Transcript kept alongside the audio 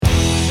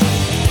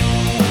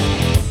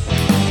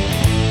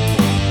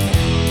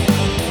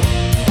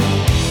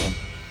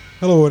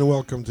Hello and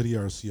welcome to the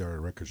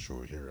RCR Record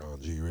Show here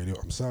on G Radio.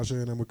 I'm Sasha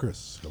and I'm with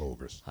Chris. Hello,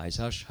 Chris. Hi,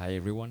 Sash. Hi,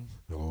 everyone.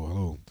 Hello,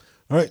 hello.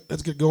 All right,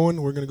 let's get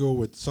going. We're going to go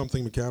with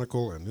something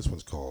mechanical, and this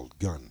one's called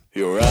Gun.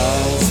 Your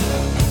eyes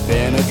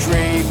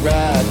penetrate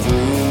right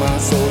through my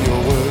soul.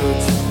 Your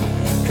words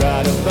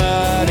try to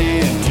bite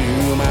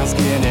into my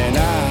skin, and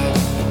I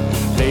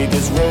played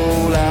this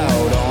role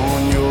out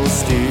on your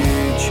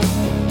stage.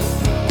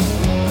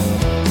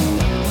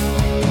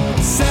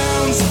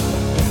 Sounds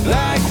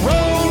like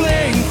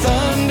rolling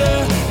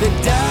thunder that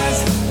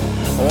dies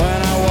when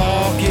I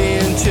walk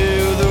into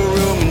the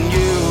room, and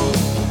you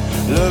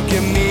look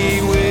at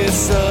me with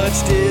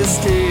such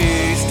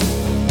distaste.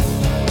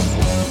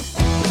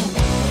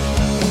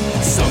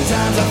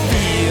 Sometimes I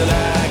feel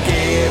like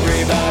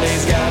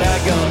everybody's got a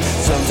gun.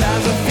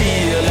 Sometimes I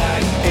feel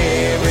like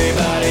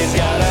everybody's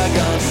got a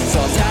gun.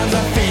 Sometimes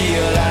I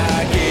feel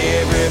like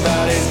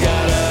everybody's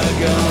got a gun.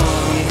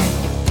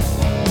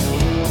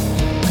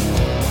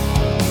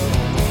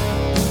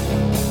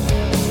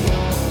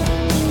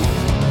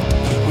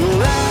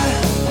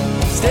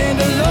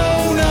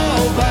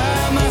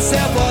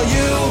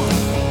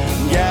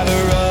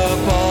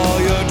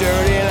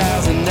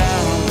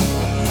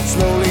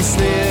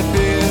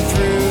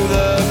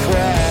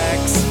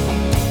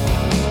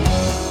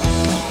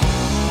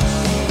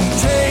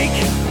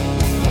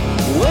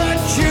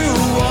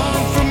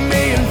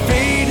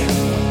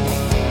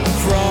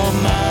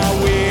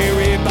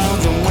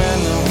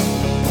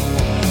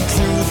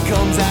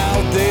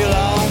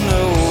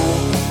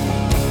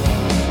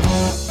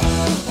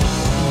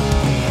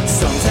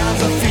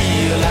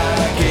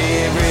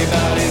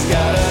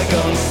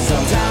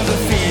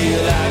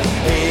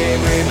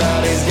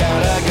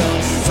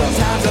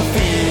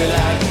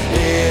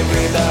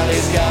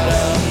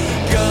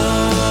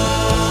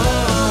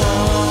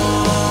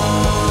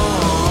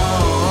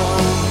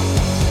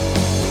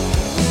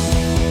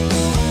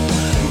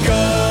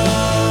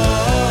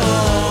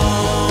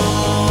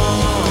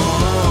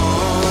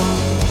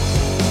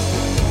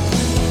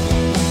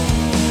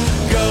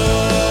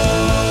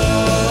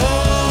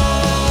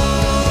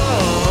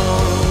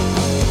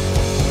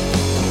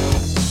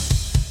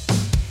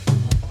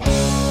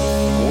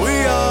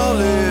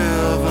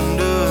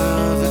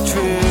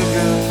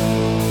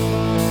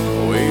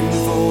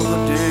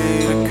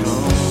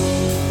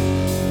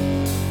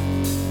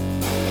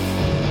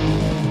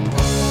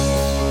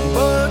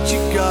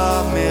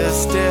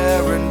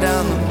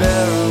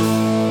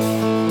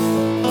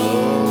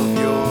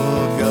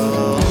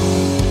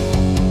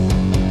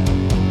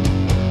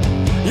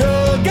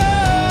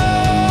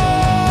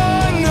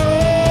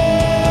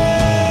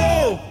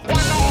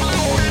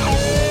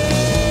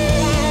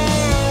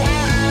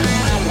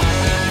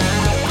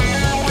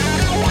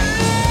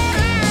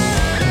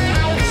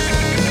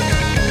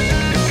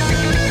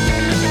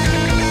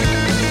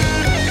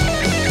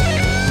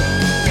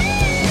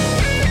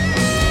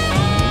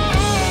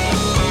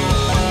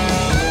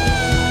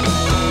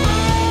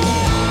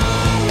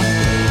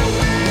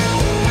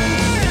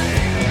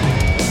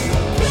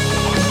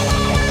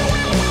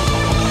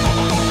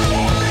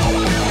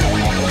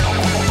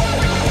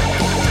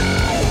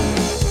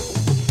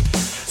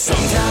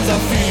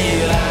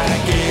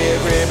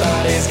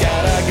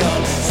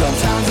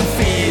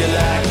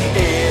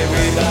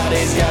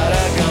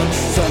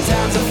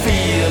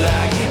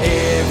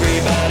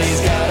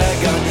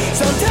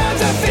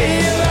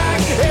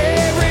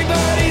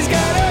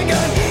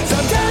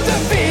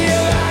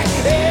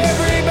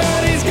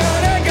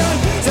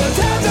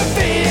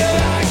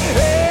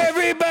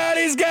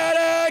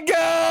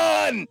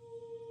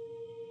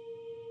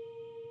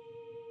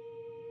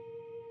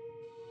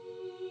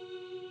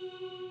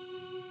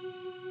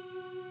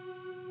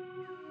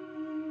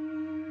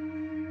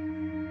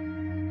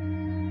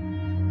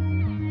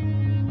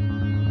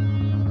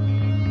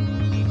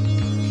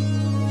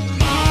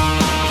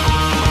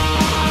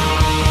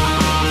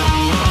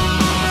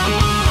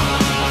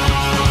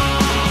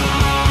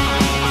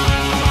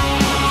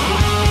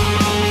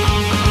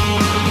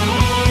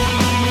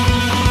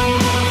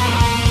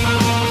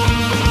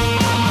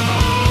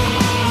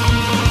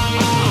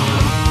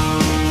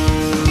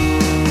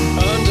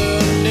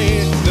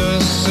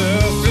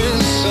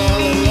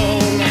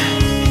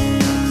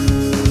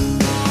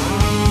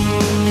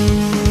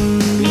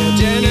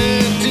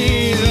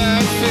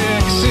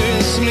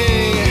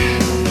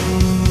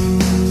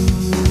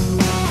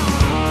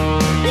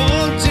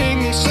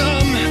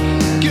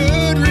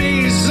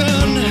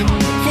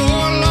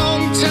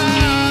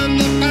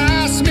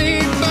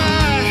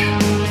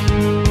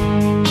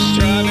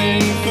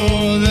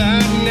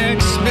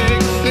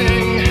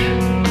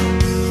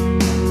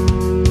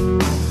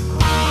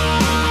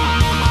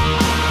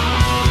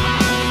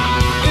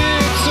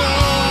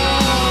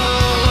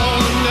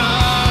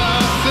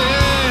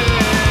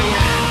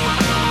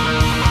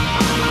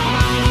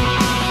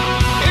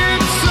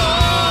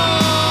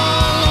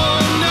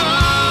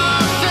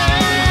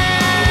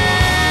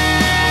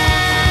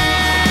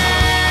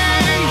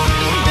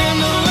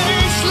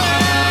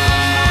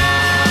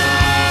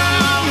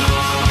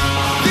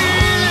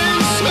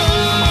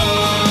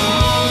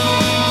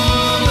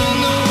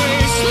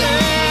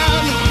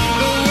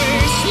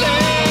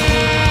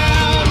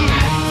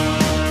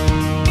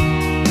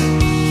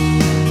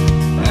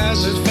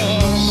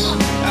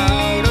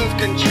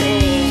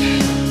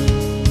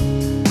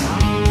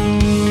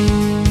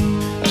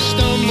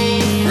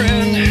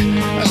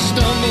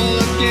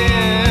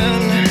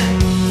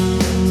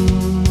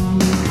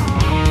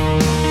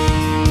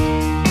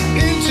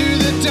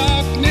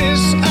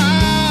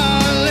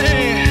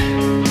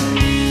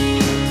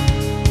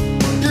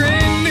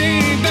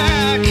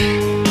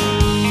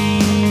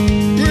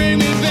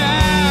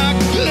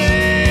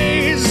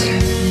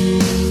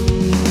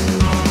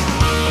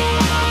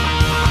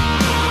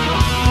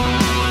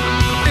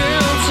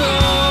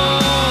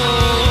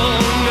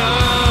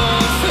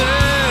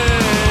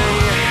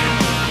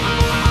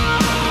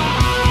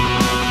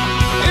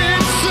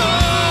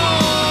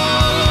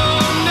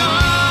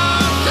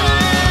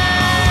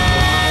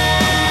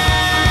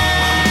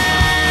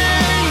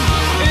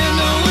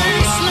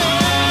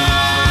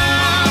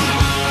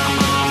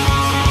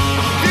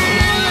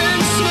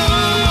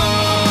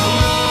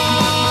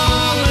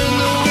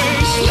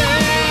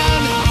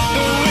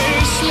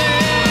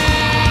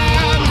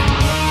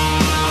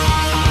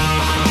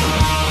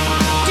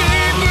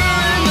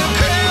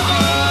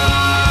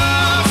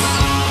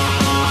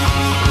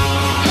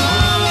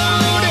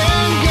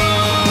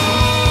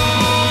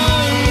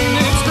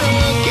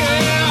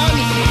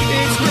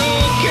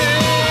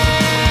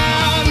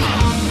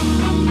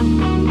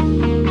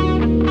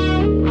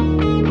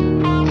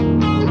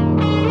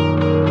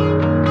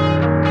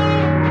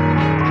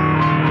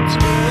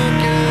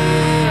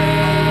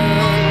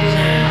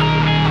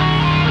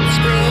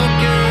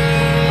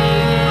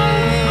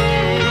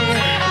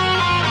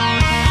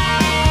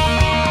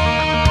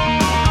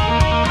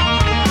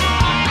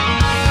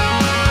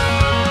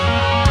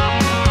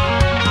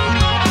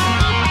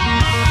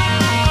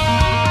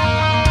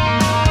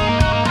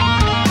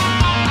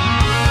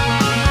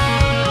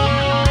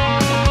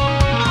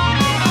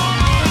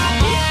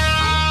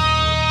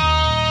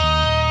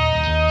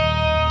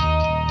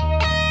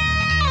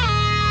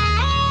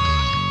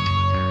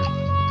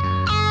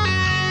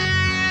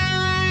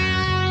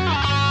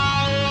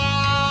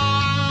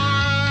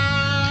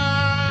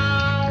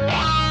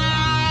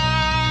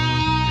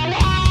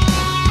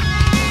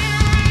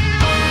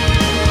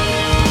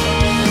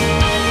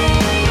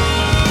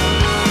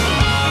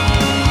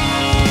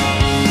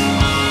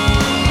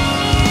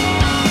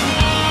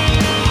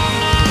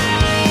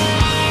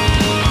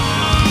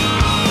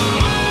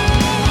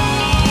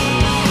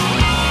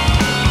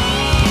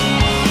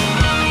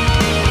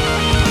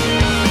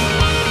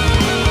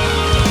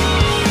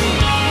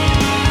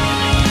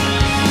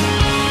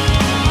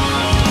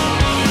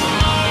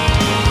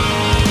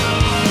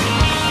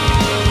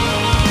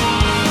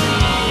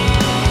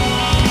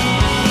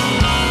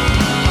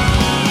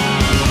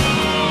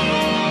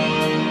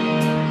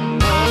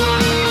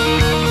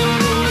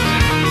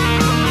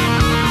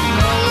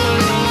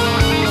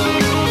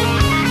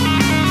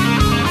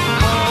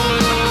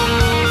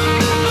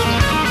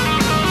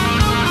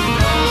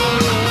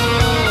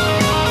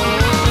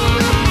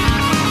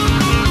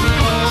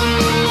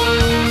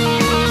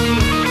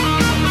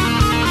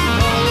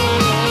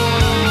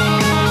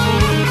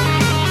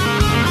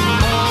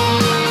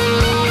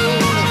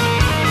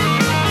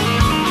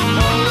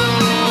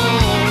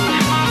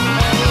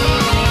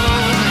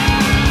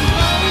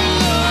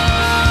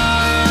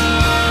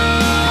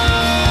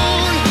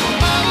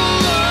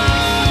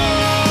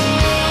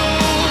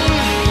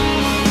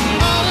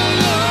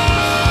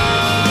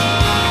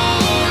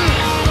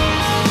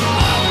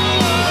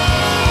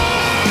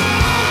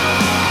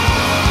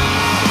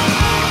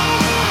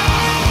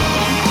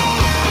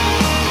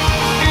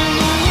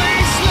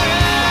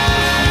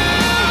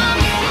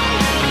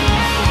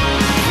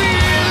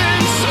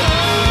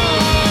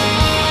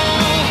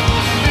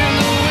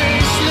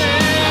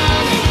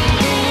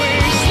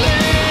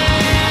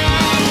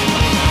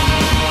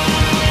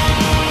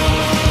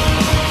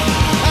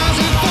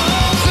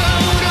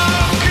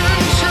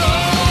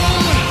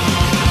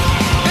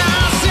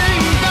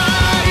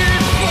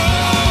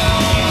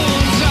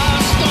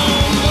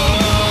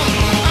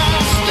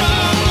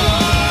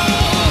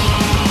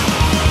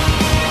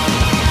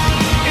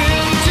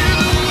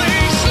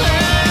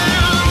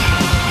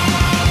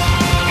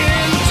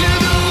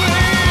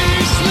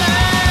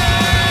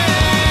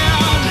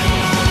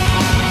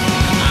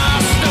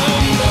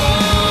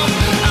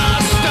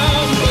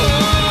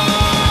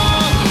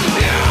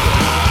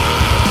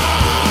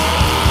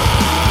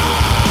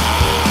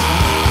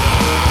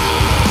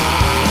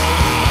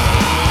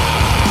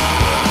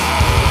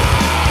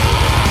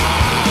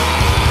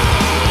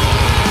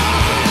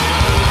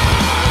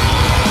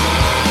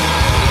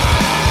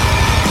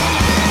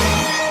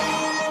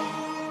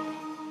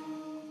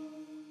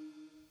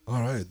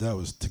 right, that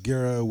was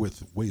Tagara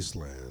with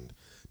Wasteland.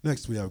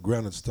 Next, we have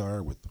Grounded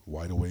Star with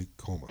Wide Awake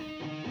Coma.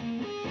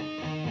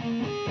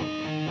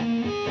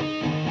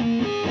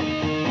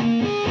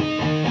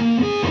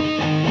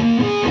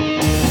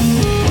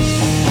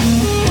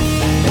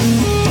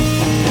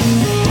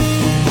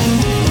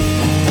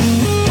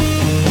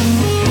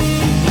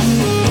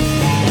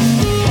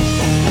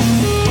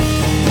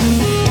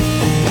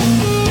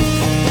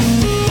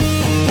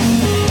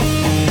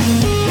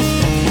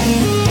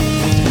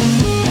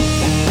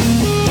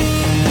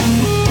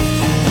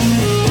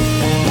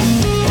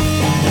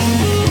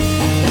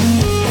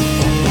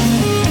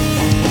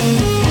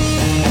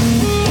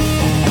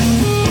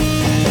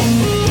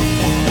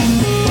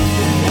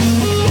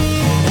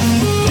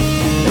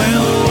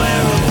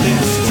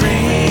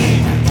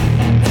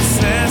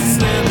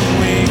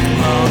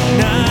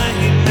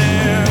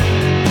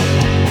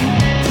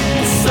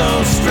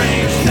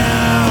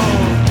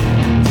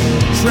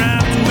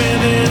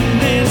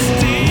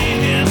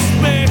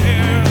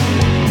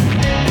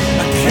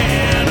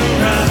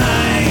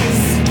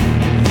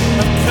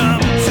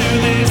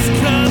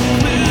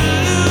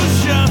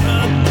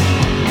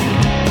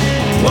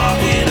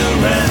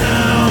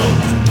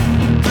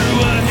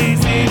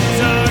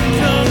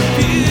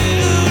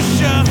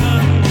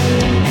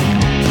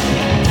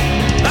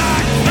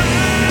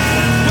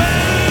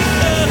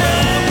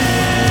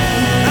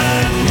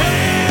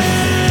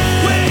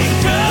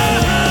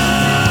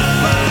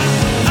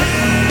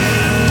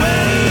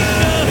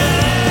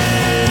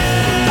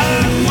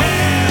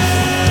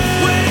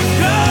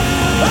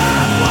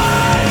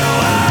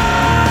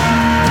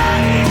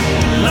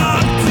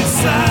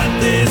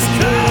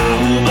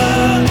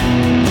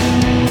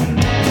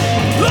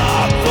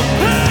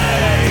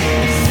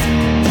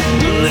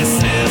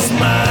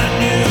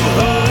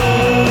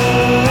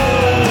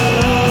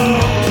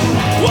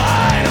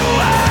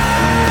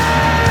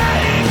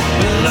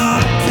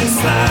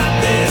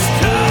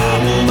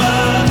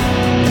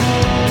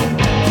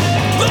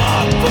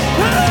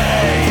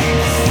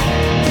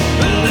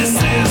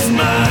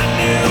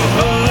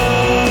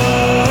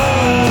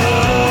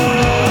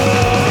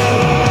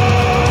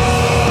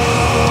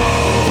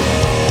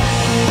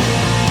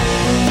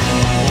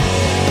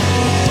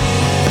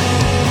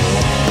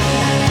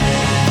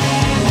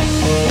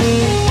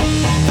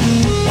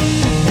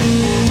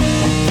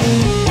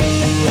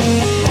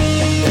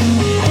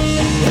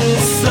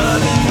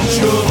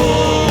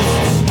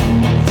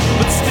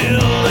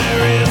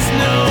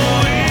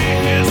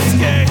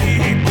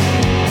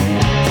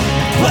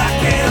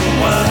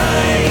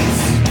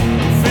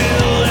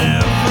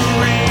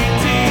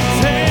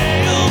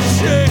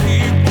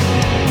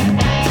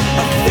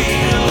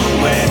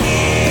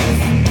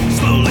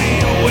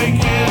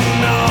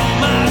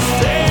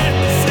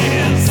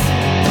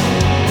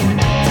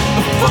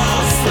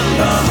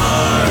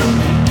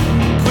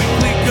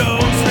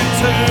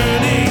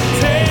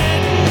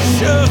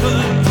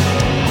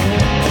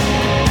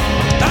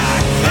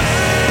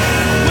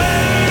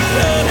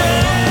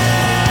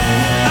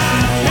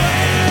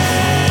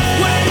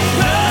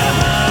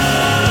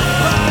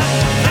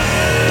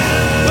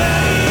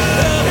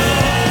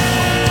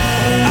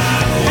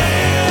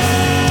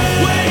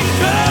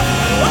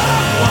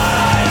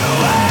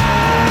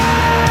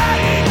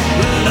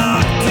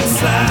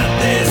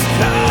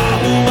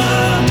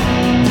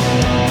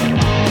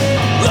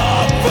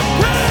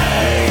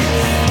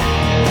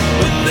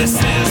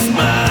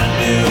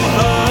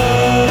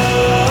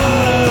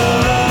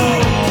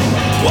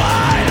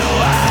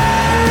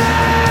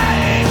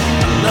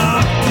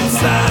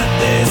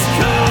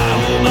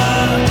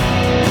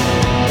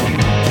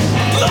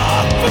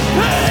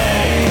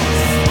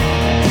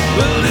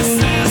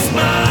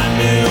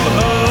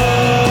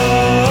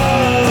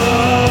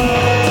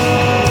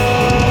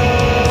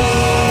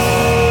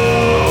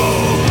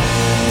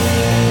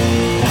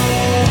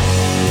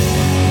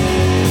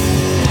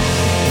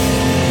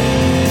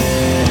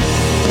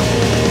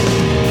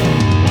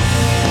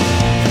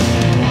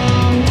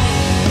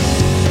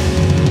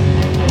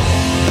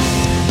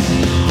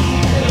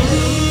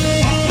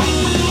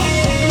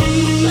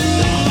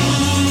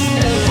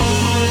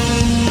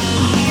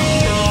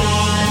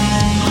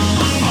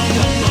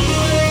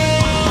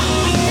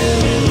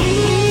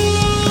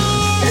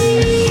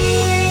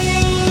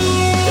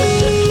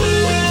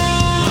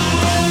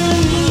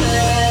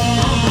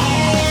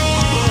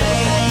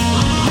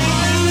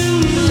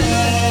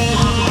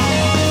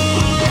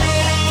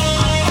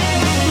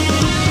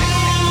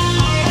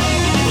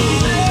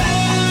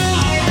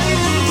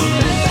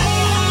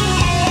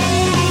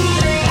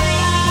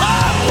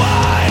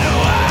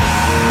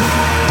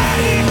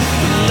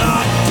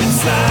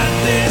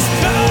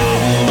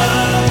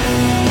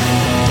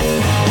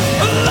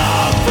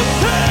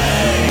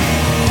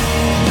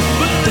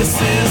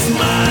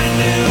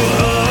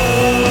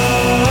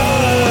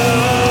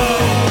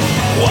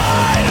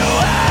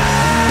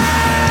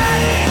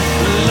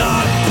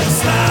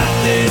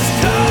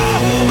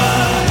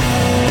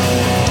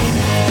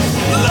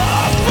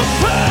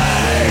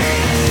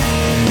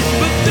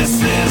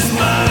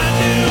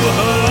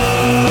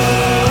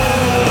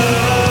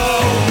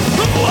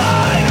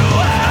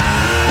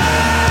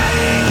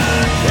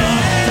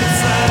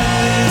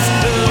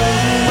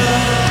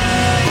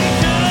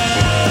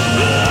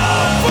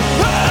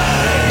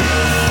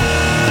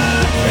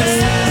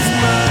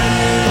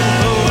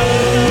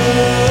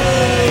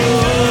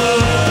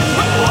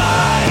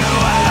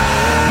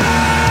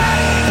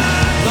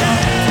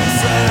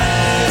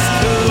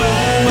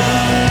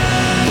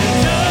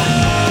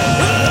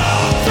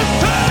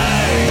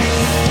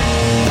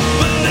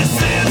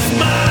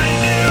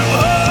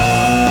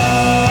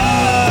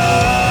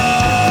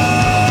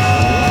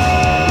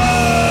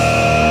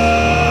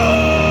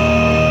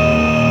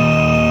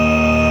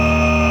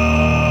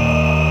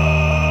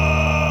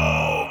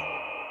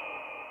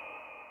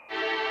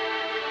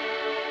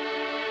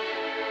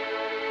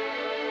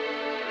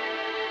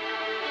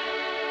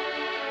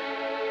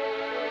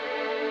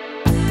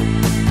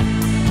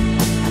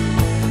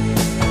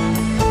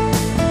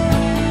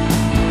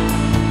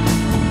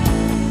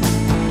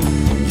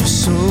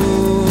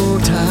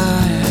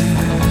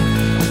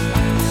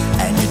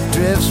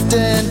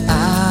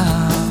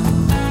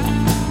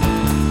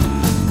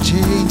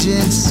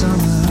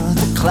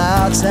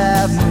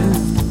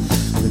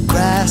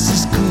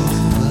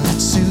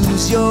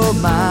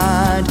 your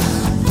mind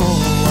for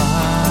a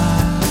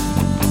while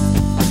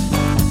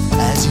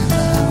as you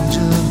lounge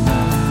around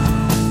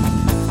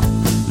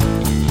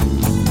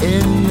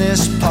in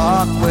this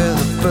park where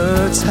the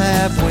birds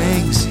have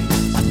wings,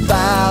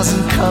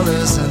 1,000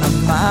 colors and a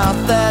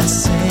mouth that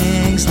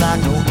sings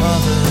like no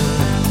other.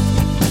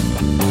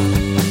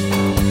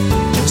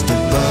 Just a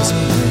buzz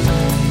away,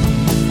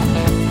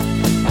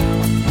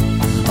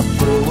 a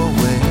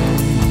throwaway,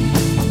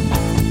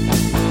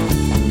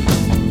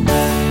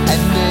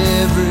 and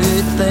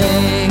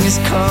everything is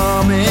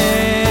coming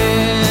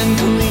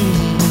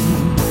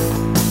clean.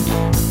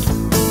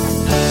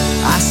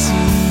 I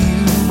see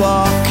you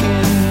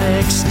walking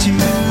next to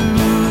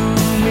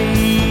me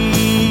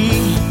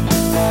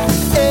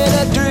in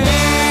a dream.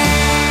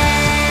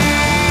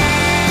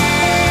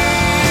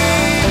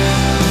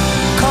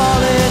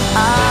 Call it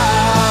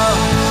out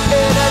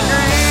in a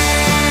dream.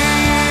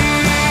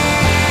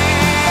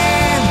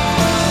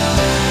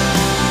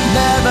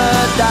 Never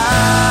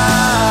doubt.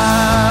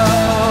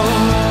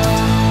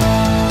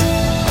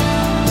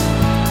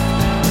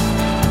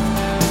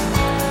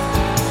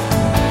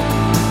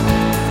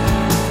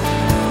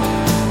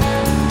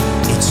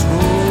 It's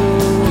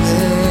rolling,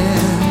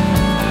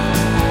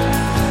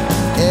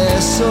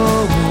 air so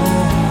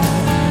warm,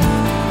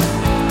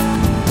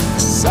 the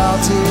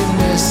salty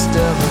mist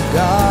of a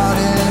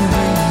garden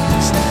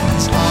breeze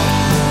is all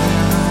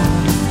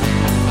around.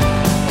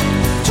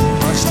 Too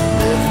much to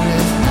live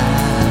with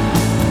now,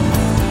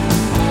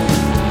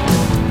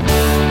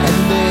 and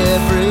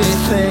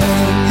everything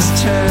is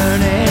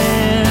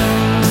turning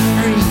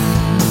green.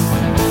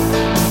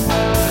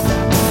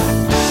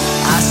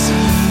 I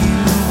see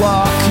you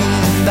walking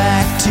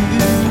back to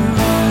me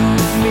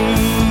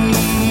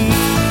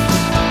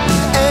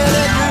in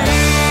a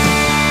dream.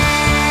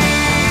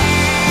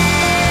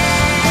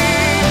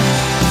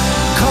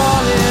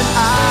 Call it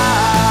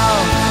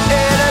out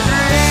in a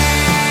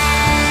dream.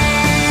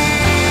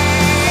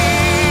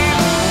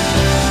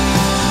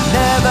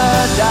 Never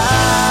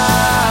doubt.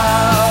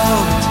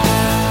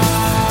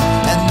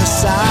 And the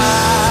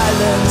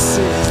silence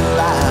is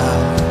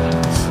loud,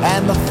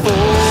 and the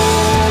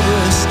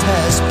forest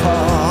has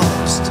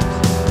paused.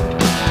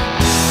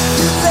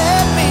 You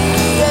let me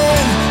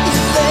in, you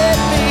let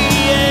me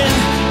in,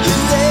 you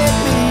let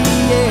me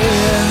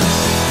in.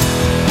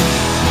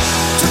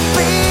 To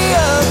be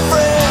a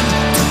friend,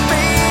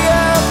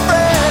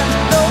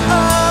 no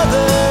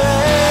other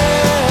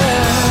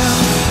end.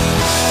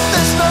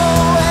 There's no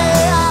way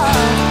out,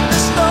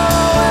 there's no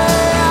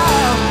way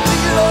out. We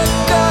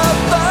look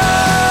above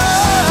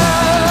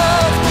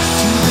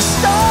to the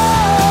stars,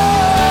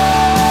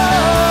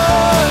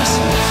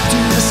 to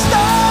the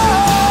stars.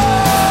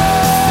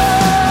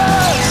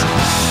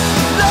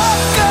 We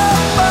look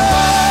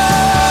above,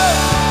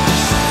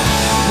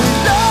 we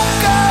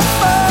look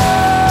above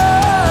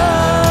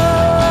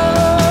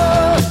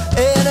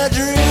in a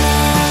dream.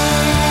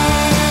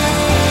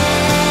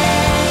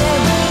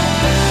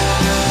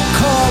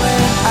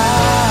 Calling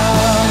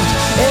out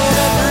in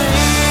a dream.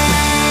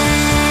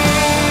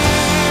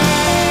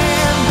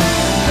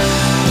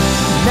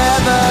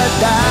 Never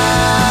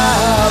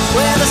doubt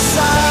where the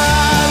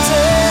sun's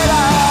in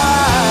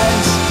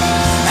eyes,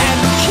 and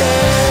we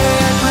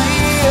can't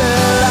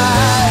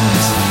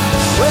realize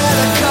where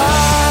the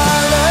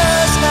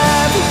colors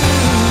have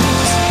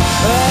hues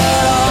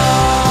that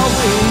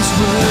always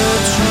were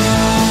true.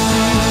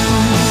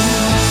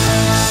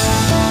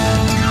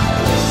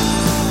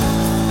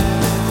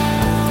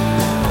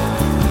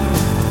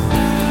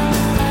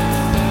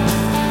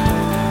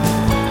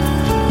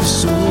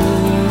 So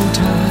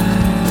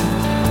tired,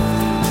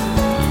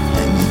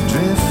 and you're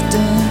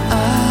drifting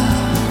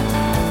out.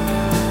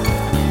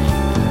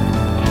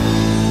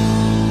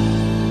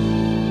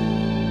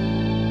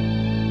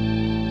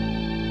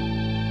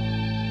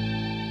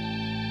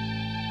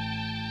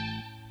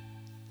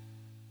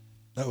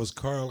 That was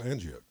Carl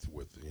Andriuk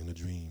with In a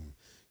Dream.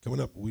 Coming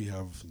up, we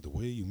have The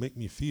Way You Make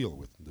Me Feel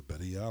with the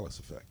Betty Alice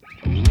Effect.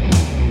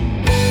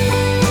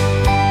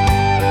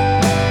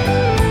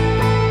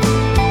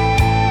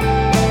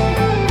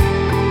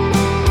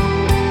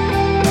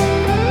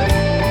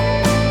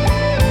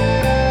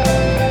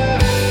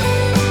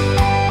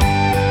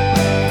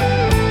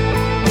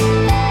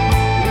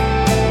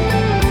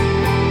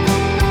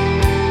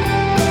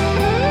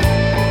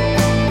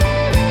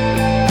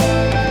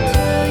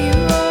 Tell you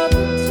all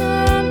the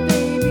time,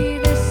 baby,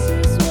 this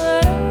is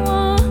what I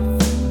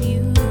want from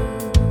you.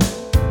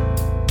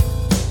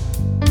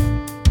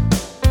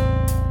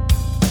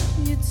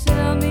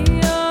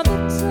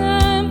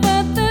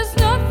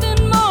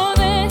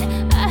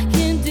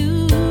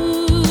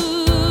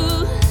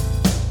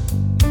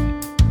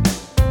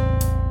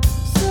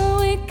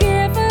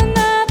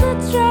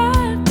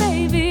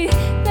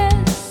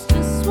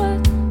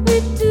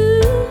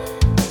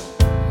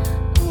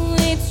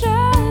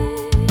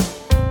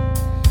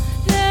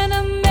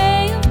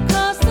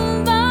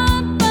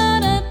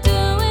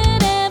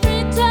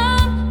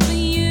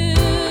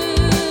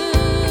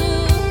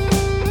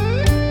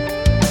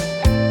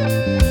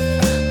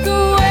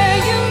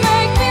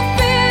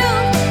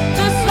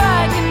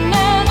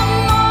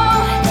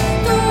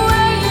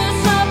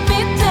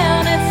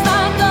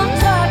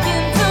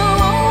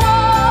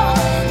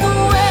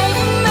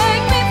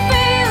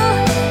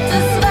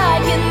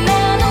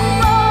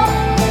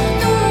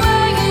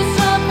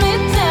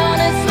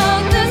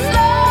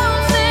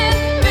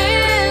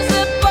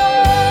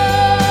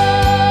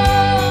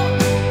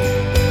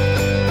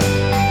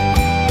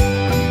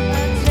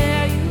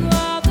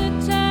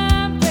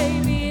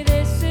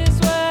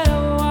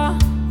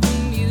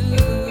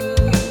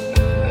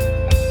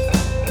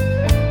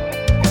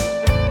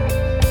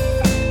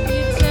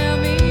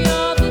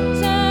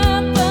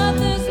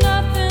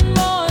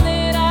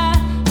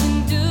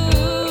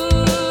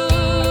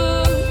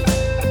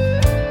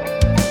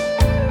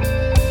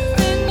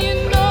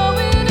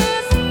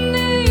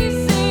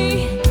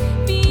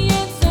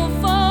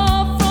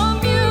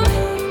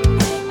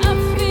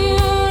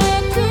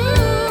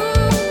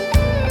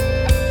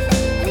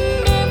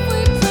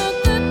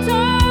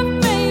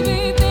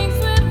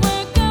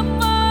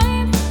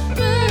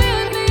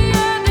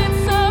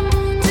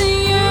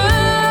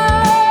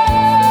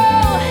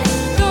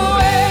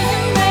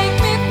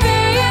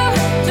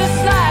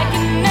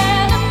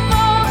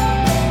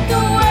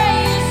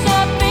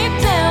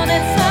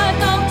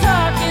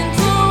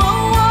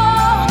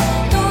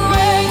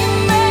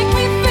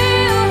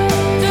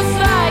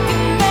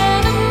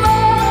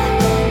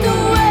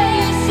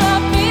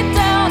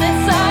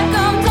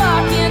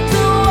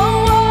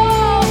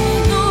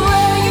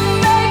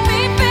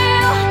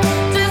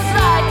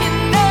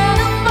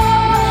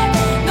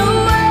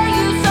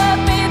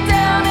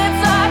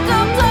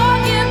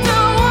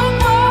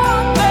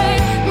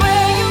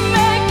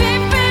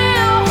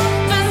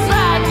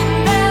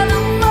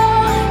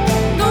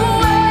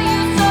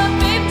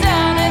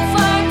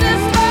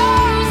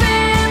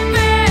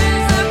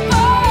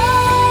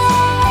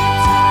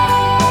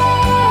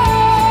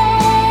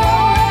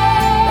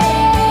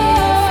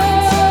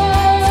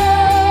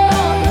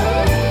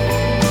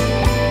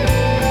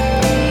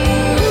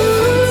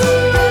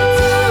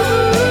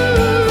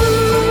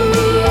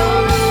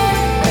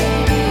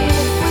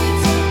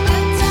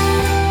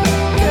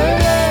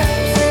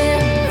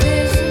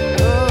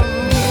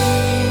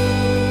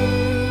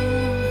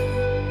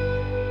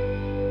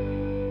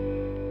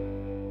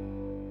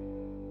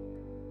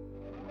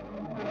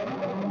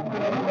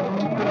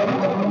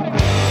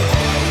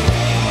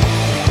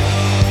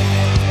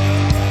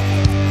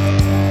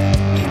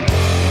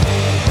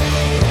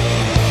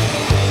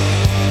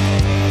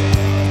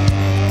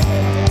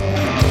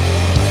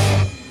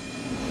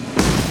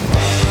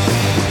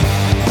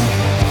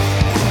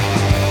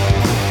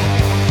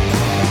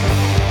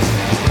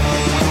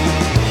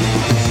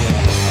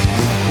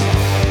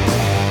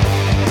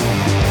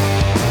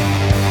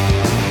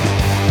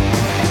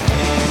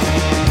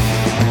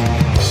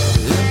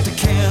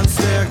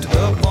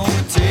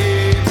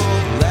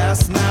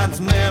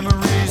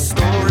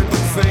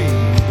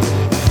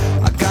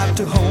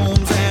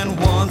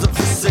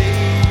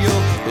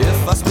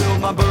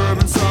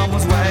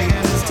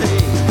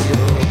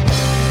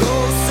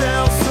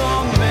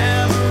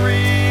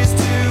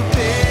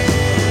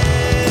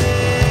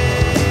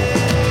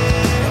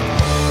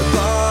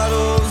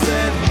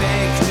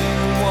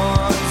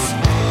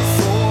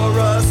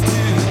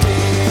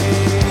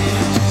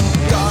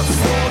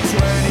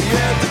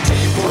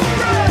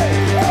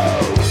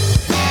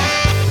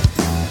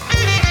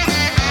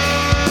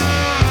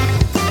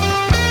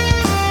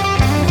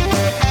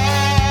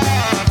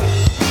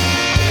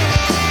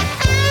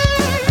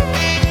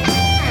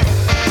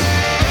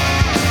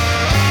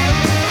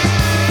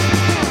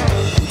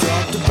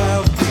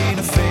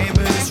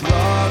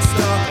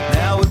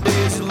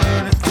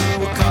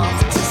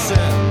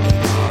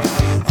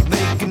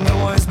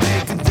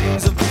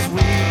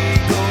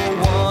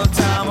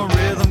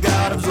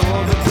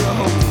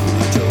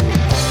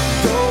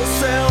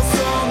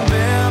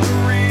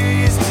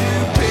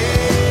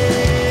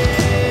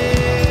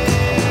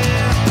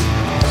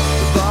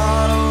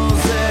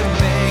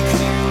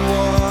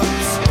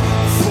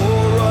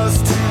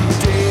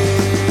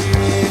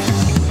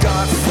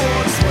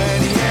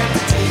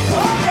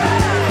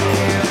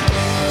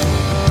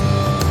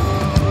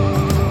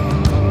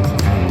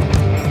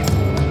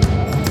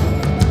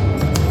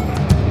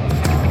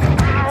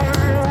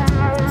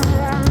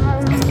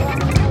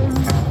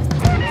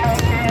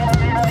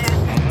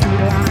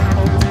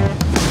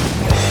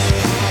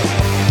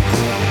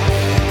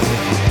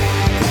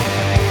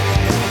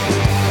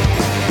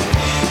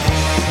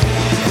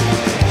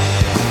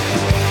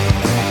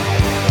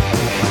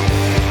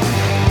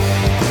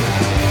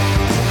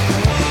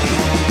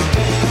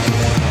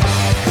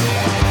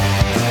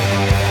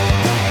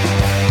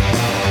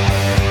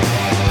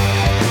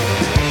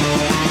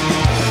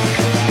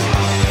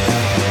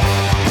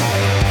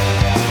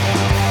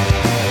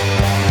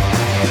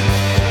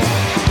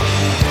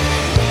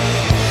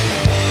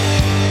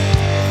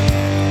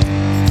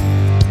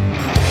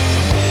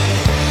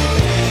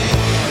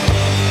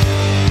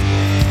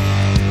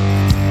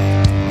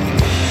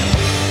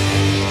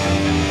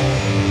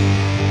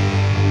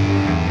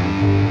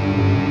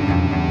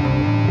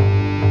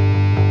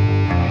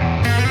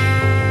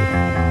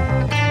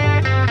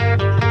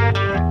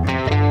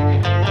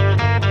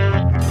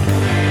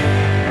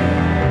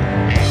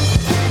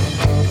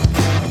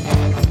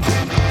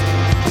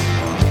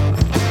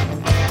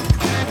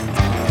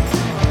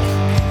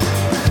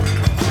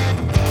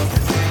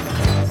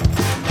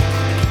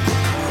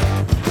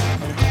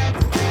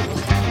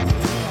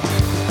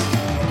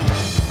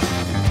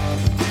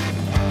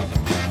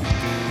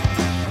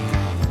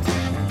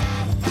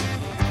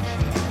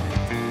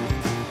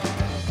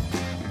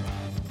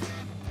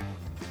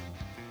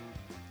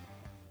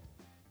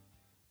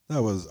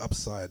 That was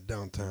Upside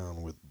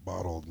Downtown with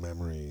Bottled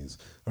Memories.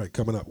 All right,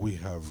 coming up, we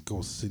have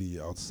Ghost City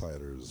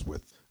Outsiders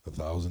with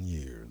 1,000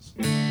 Years.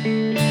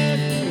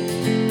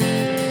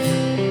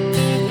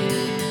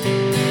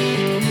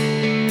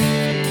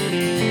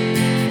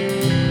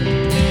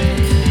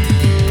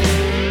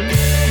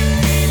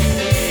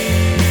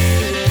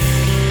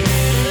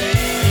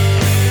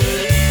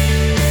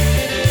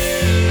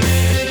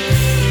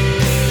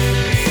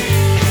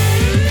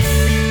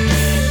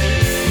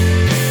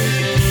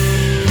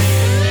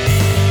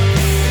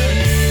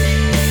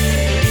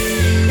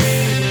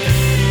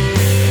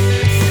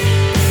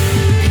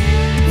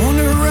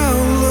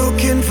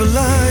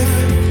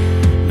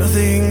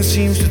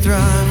 Seems to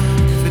thrive.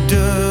 If it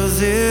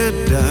does,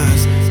 it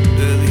dies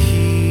under the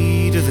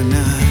heat of the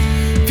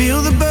night.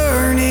 Feel the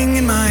burning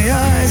in my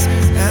eyes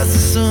as the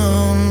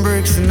sun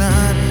breaks the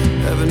night.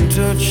 Haven't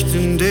touched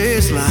in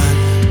days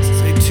light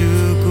since they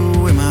took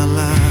away my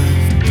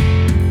life.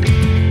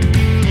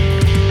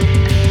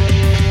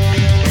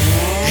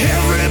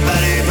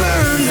 Everybody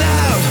burns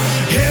out,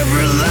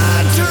 every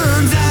light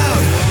turns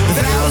out.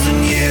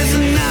 1,000 years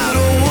and I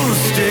don't wanna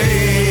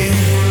stay.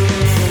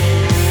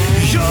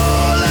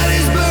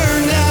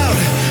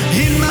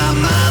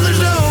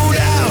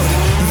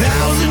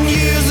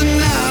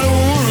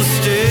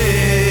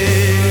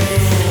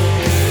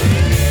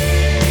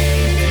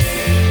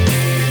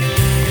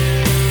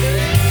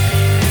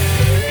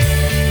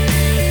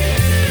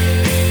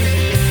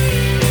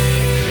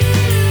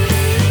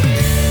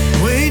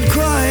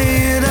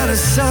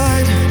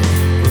 Side,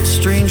 a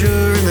stranger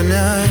in the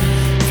night,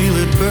 feel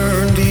it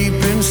burn deep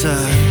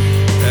inside,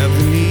 have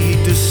the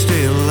need to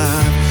stay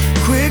alive.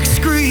 Quick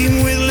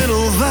scream with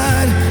little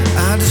fight,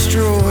 I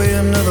destroy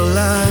another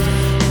light,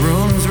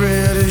 runs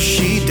red as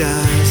she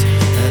dies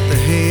at the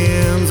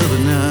hands of the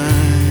night.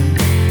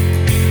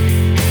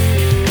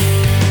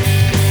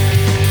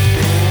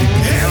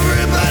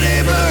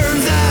 Everybody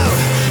burns out,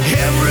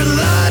 every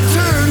light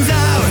turns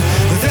out.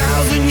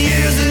 1,000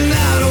 years and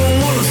I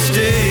don't wanna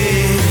stay.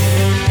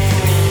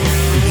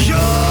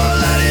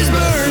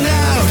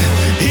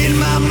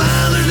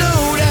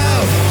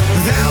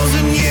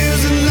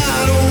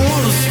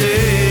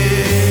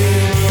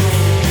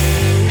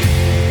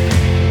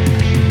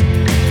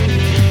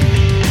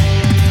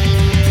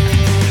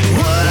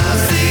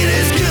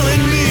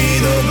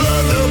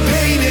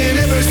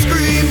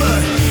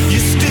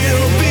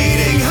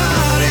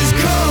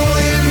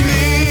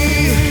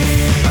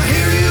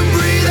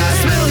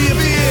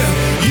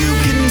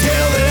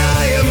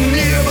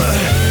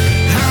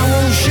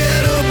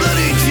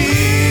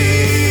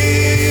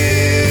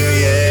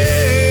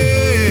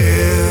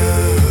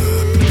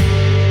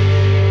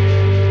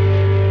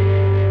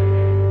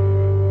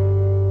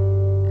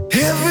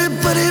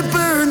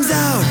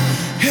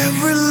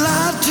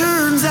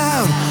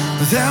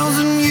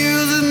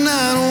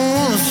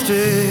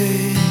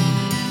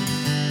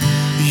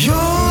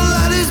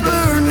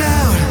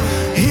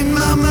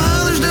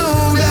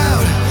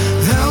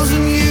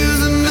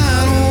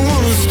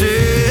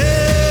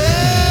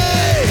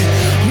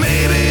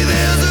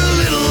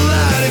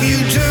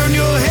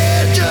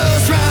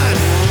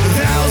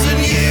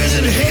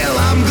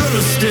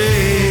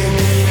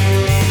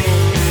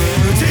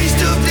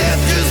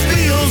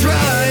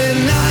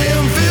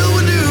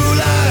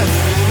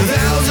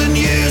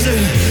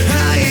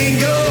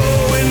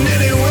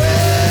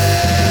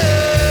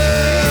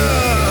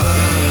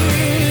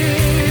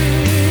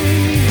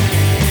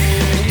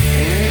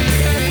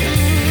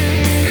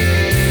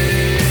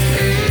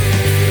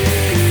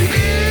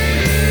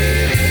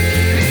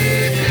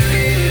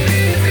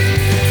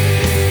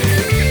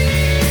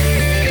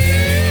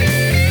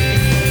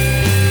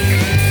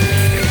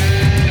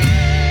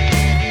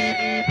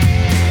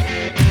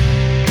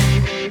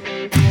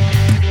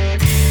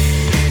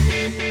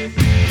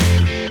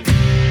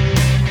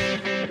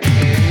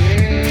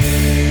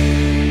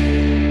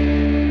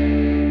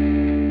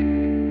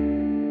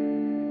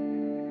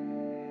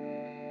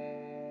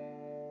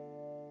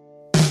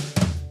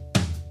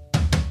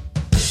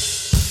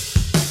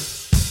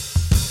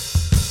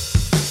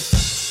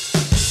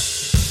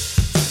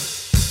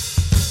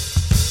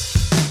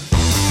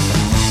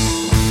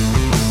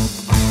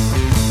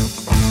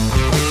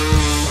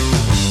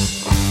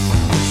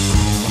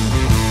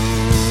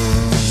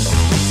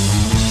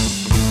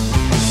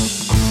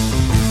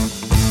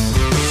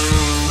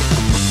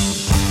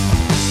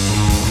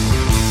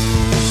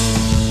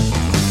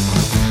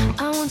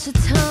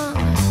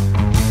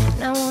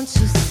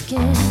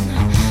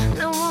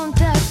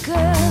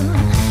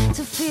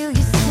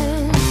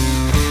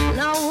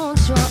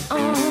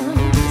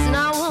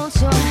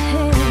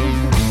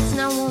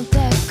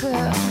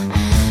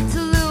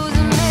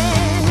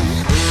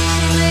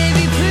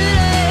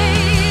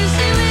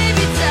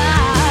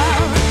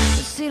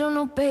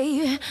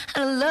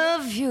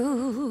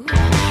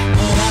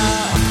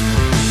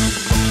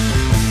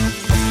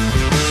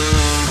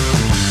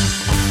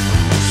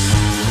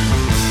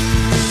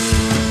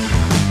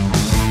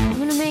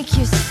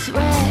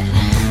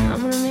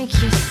 Make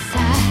you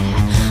sad.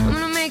 I'm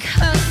gonna make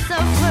her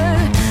suffer.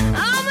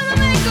 I'm gonna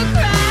make her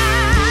cry.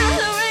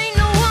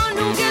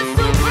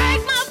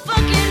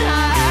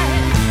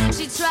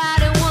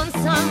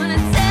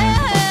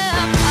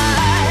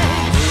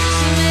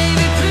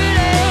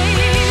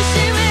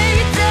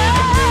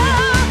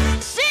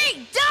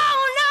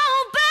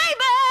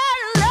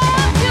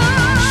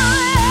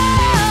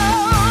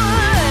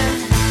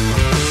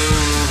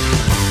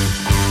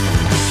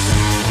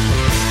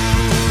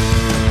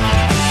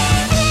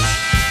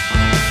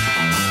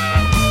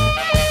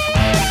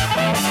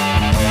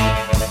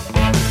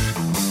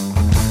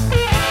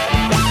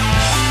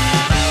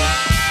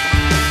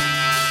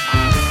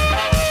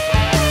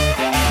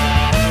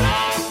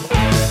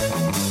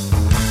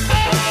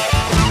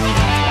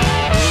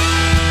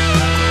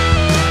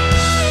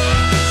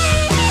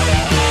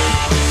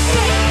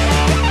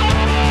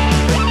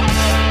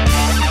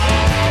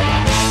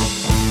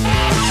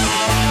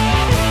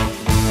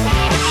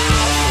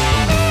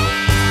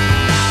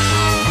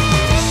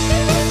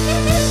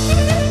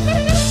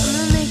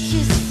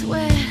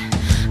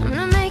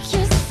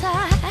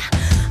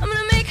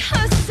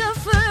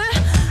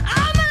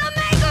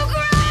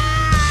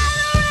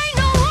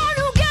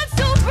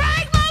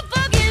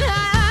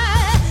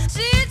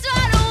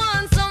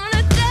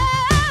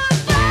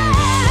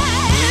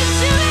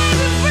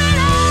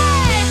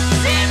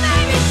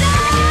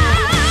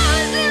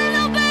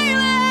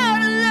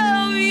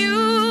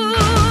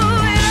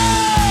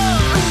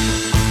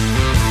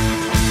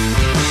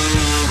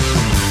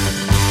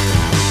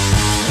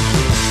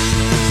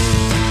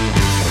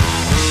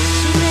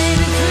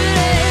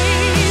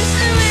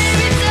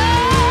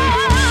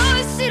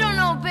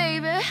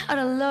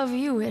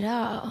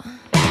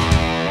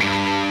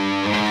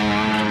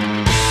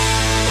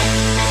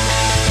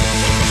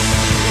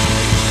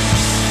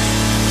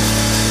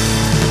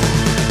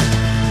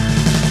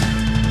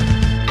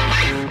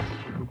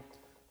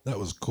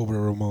 Cobra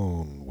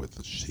Ramon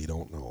with She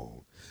Don't Know.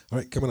 All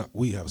right, coming up,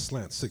 we have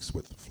Slant 6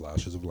 with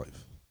Flashes of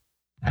Life.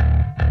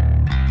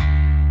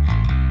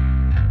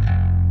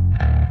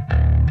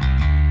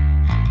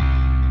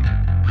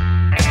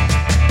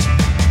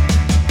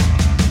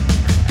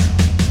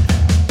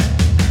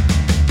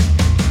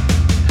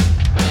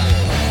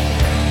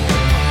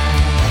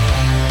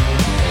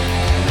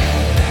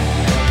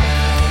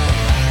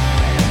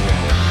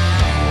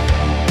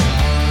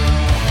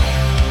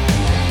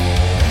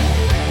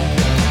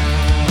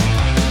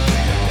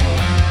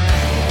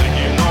 Think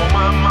you know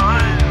my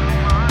mind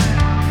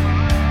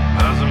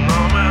as I'm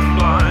numb and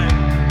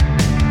blind.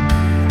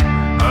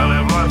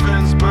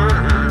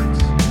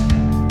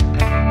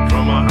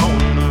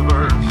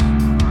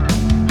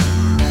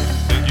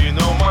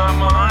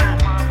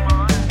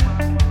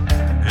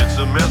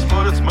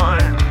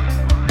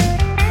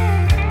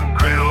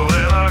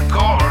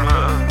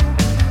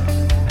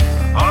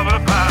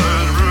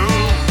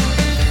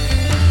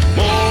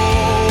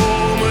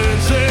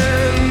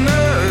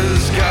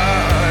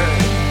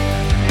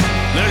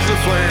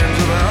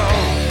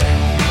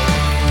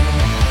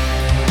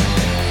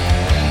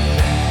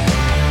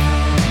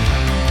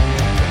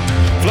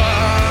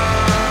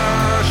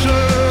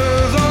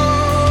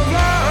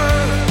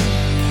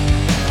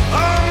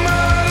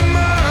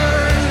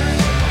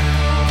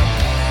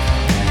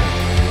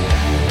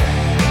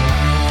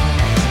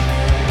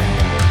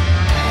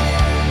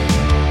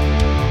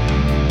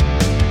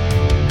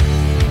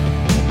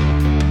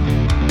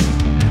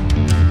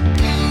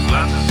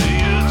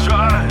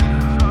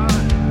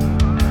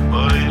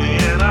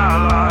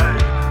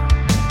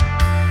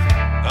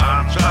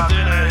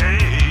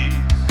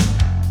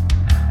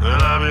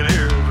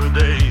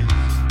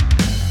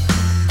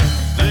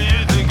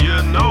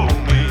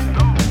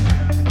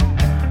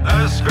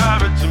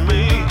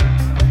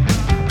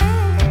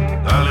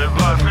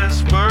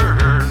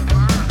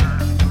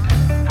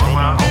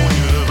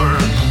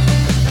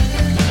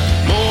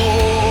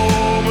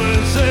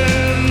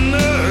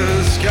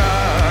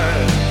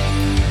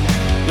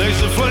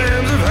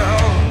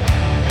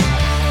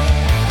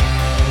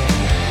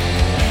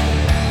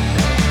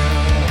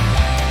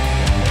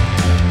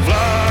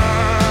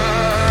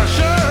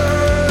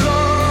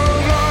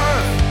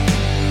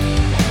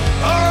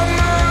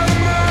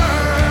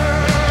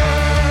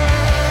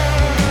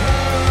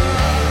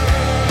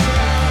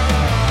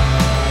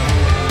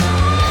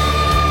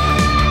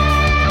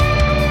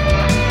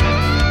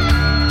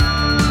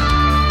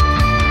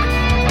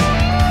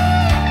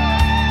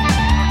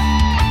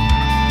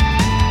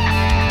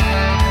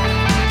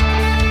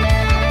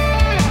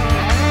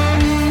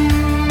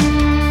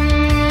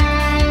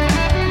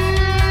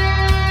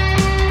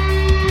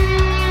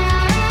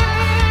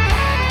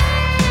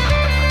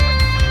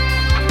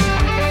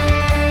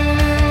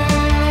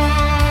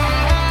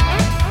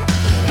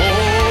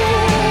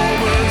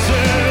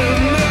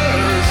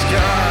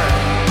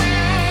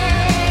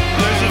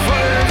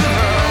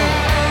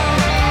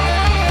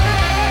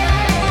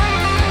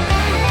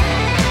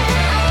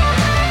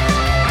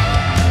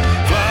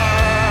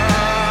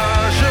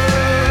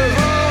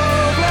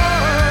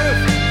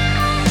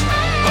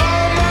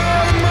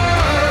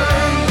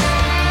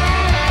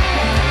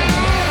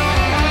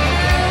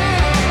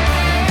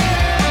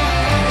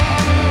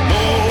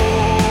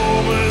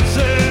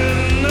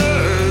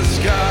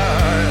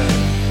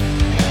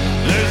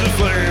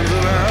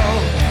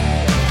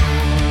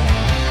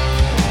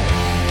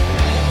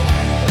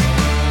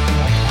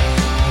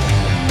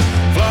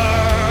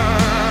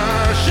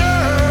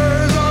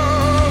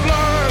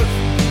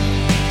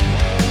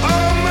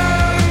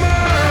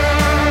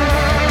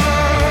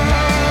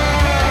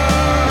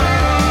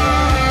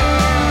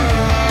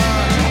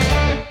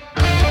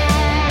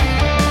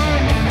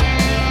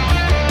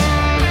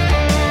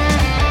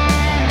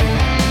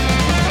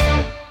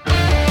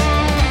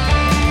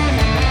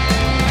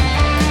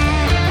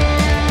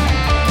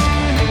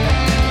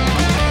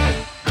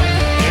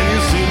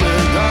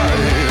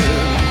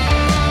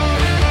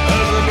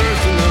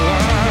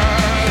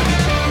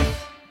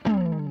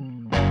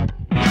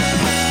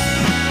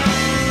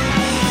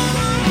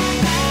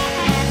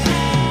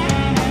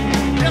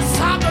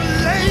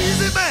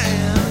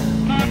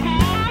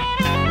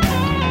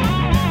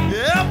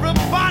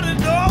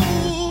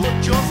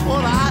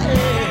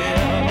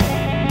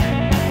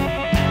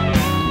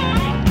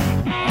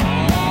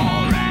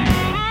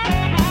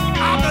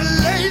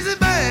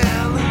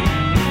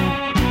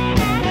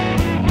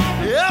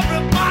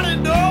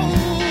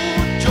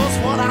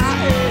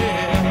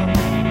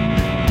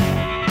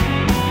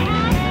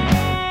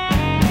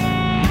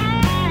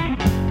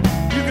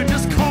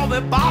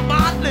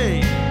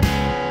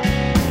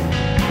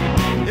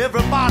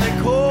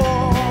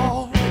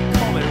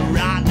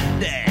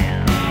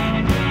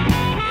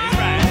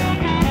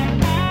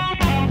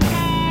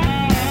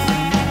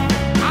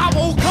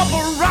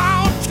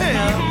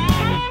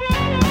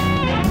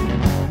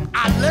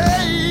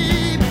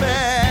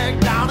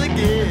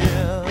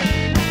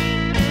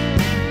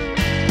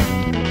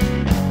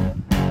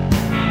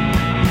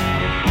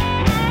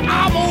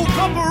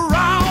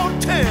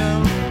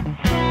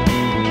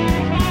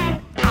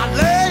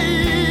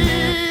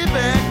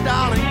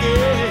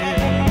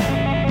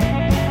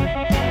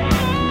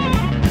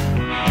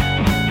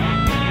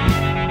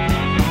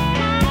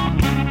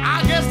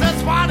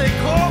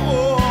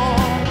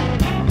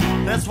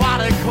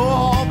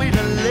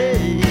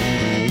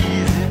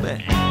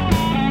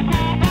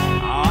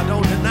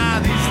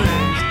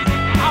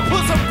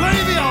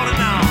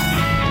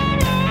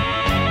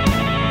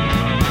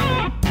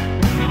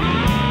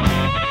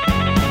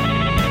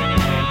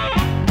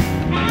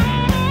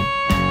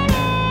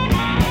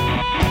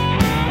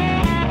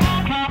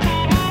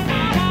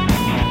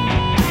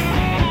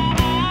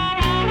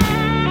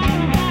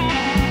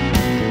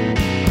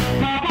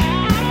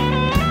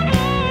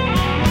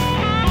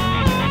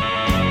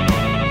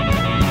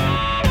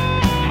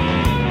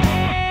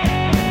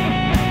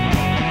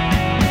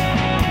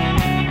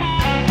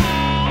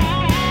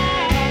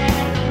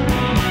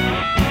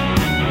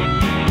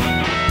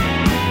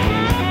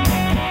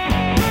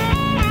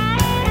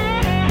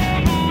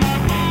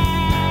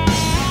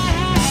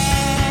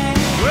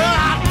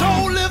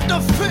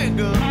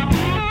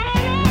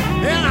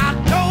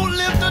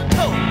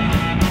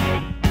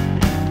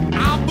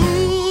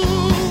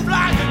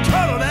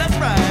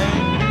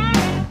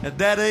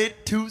 that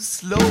ain't too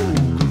slow,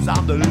 'cause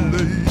I'm the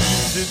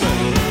lazy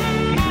man.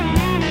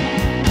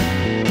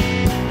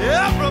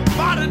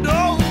 Everybody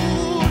knows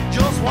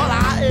just what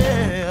I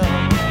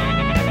am.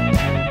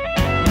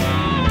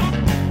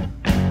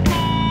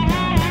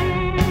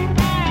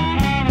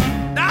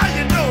 Now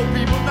you know,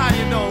 people, now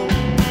you know.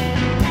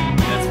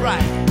 That's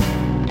right.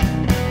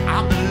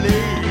 I'm the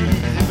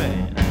lazy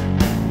man.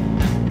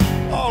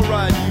 All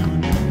right, you.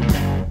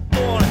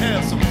 Go on and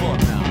have some fun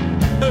now.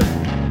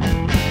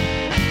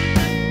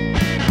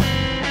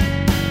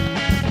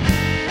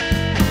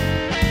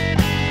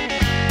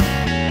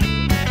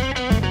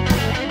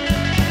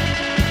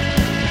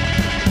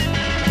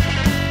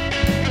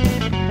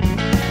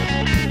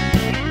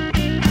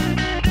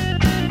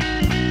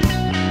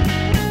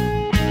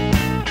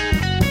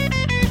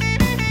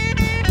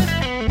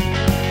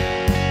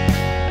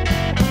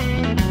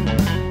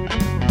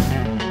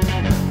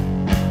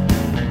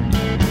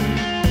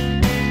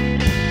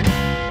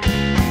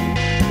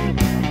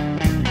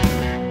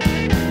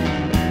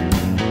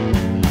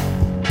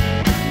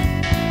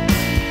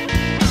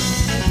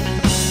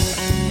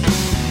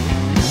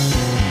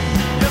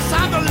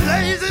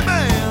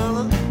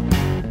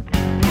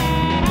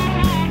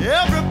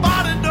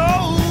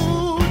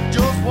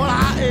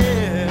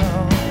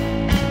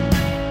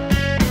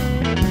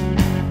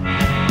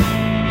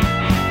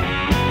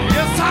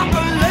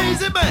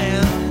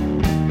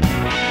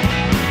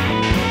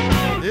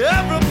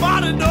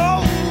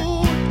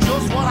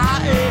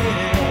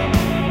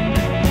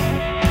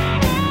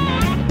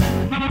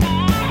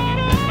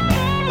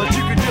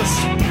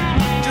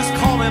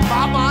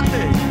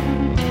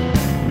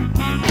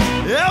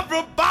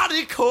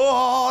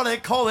 They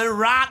call it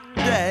Rotten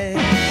Day.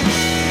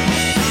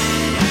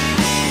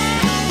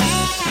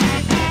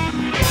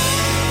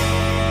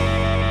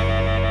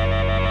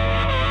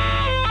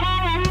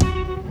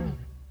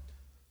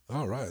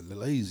 All right, the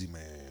Lazy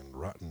Man,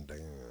 Rotten Down.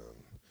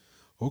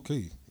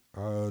 Okay,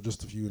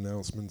 just a few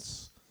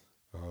announcements.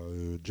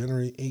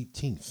 January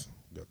 18th,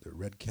 got the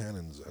Red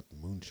Cannons at the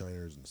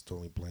Moonshiners in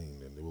Stony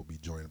Plain, and they will be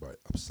joined by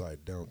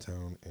Upside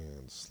Downtown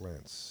and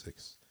Slant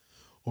 6.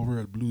 Over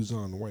at Blues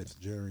on White,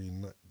 January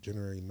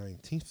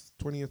 19th,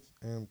 20th,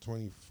 and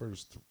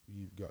 21st,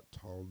 we've got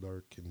Tall,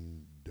 Dark,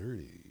 and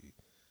Dirty.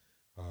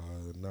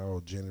 Now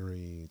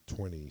January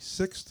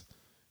 26th,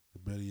 the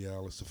Betty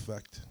Alice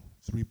Effect,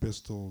 Three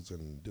Pistols,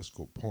 and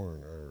Disco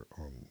Porn are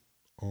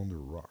on the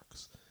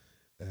rocks.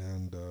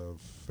 And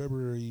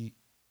February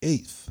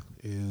 8th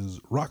is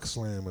Rock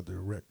Slam at the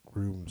Rec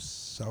Room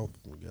South.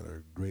 We got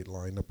a great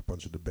lineup. A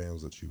bunch of the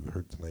bands that you've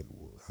heard tonight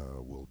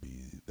will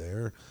be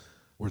there.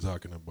 We're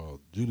talking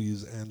about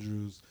Julius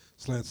Andrews,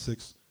 Slant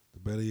 6, The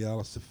Betty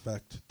Alice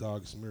Effect,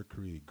 Dogs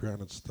Mercury,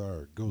 Granite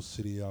Star, Ghost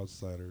City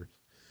Outsider,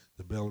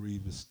 The Belle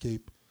Reve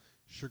Escape,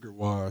 Sugar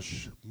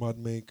Wash,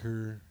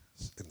 Mudmaker,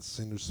 and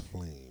Cinder's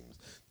Flames.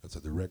 That's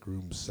at the Rec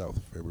Room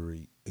South,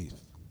 February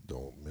 8th.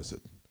 Don't miss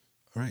it.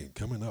 All right,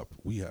 coming up,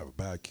 we have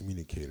Bad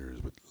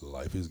Communicators with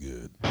Life is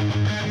Good.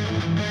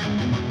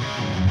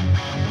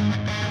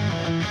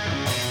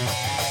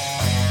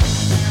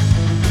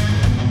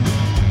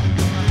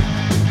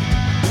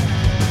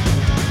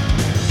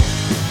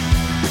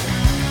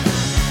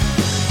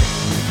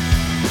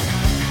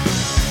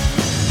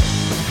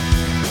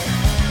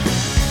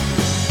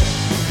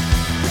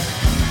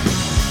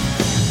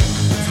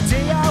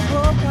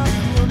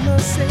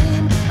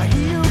 Same. I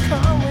hear you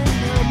calling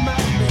out my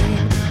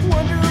name,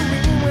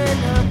 wondering when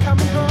I'm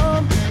coming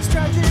home. This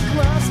tragic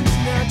loss is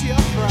not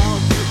your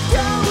fault.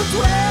 Don't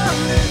dwell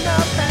in the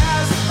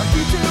past. Our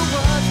future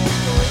wasn't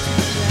going to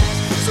last.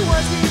 So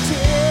watch me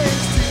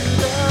chase to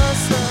the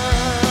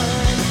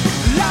sun.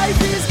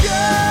 Life is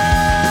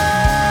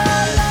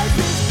good. Life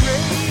is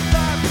great.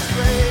 Life is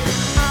great.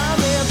 I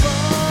live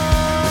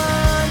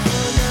on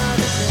for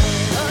another day.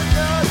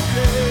 Another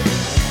day.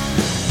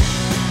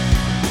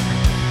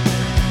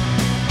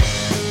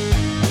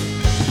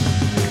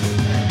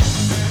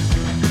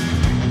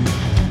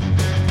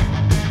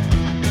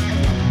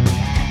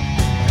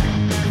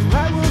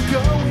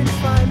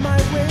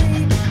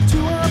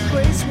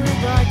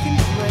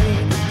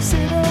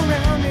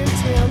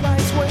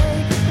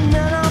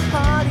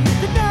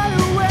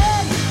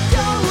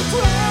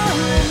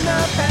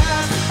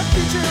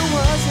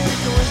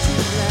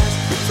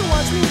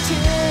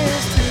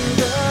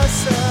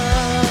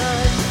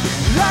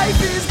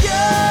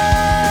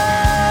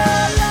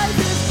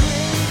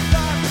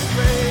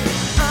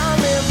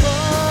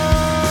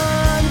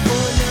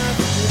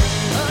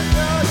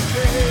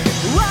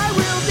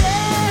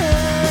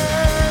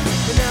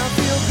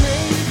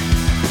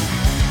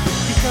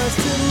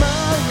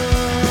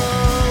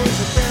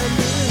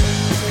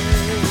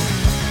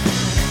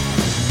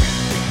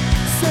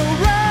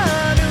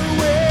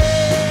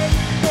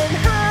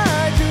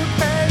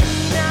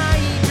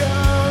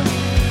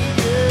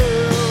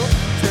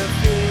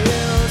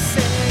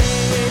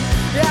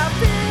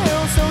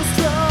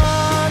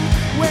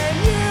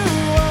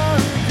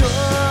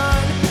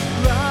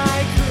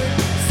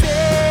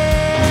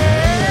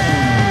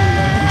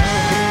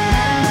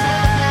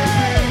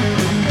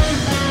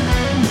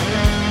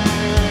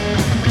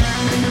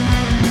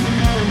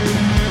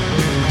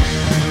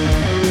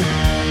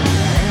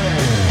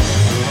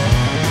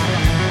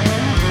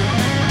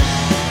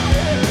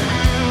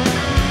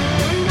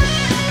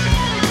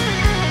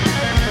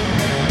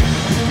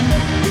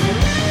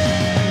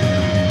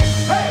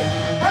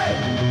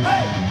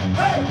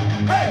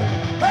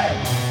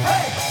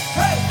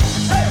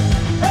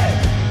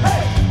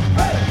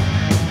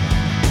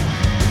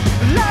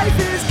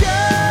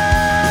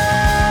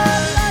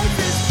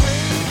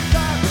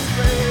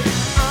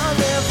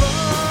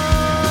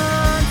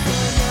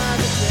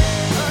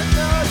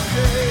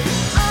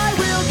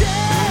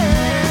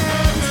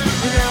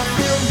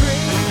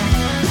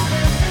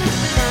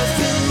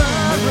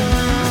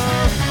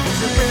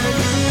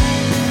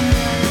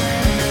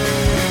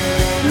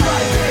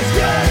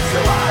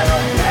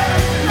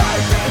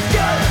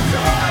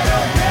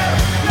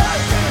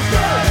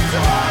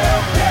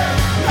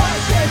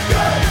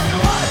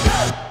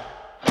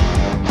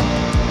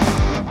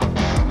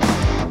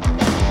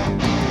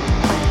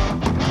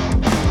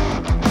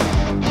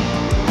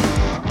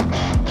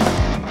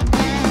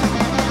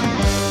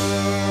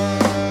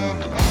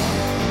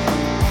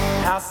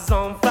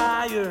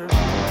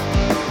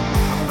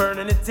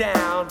 it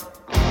down.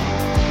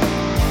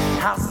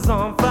 House is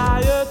on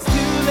fire, it's too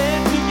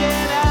late to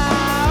get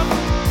out.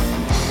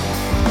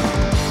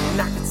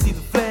 And I can see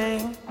the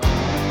flame,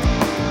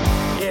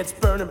 it's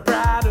burning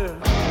brighter.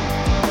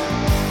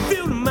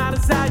 Feeling my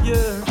desire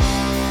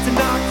to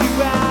knock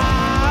you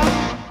out.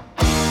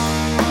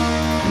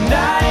 And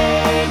I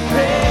ain't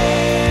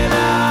praying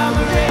on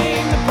the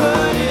rain to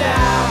put it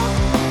out.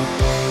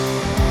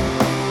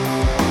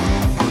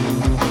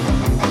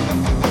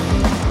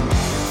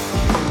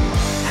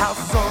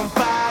 House is on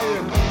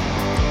fire,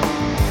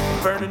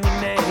 burning your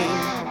name.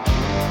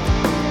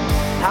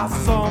 House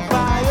is on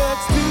fire,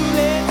 it's too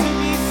late to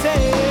be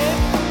saved.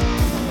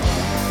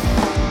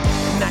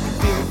 And I can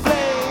feel the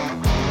flame,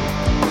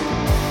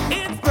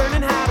 it's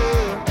burning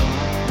hotter.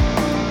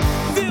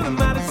 Feeling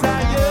my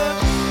desire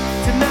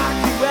to knock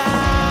you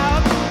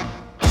out.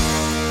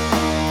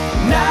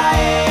 And I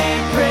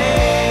ain't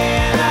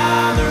praying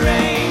on the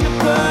rain to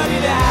put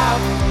it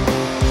out.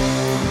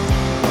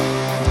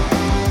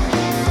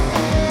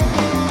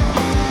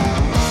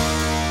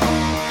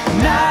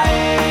 And I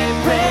ain't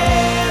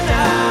praying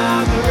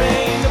on the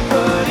rain to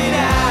put it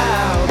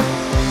out.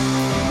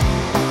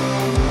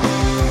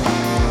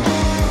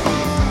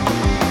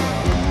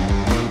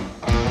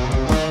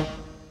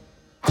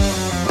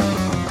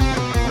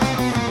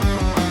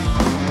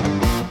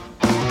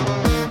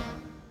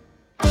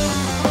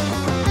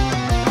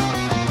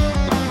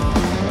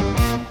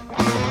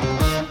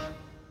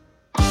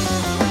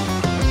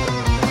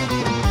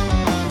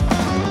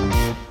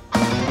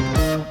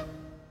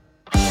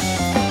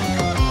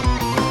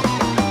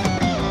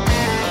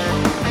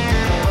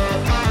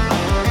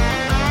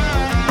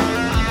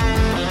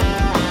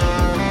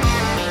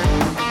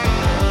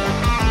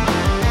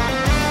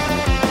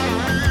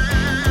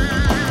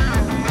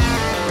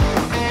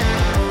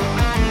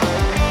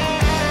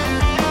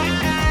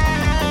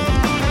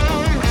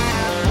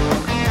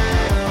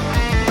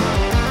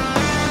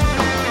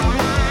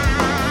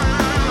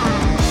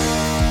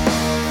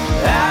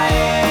 I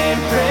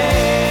ain't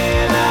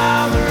praying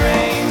on the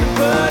rain to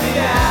put it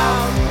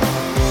out.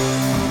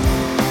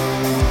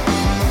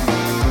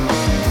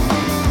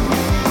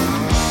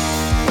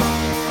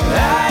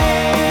 I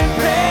ain't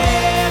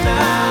praying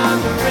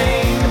on the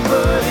rain to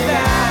put it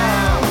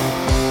out.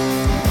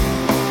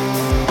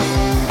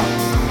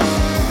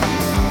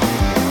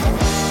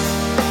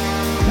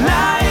 And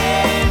I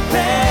ain't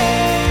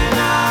praying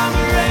on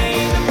the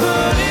rain to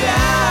put it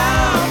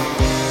out.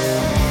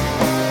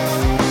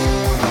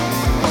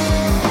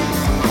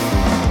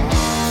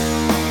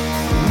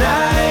 And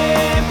I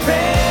ain't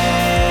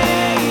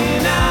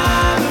praying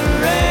on the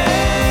rain.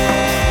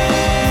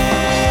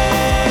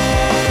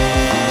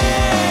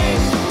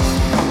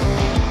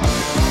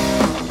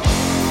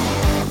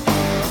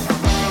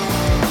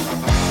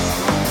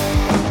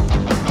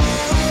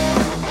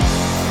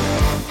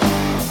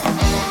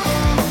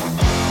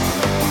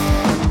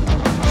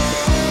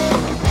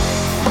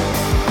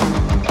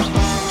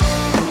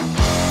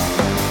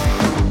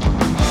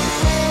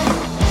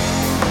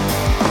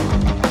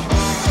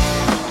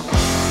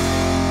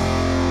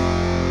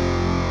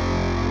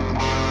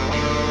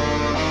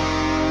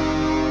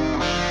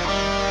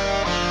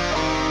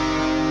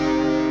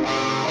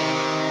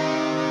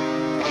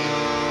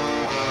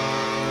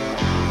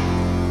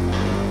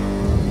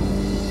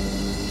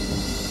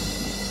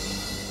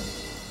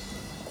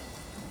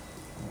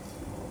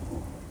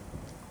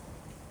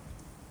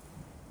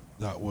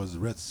 That was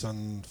Red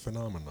Sun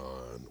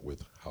Phenomenon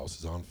with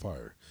Houses on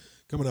Fire.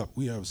 Coming up,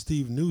 we have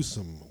Steve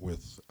Newsom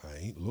with I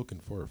Ain't Looking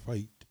for a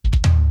Fight.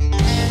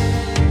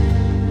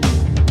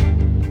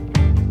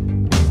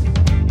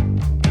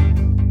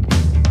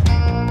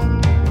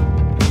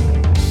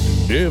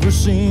 Never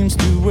seems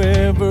to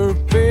ever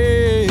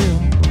fail.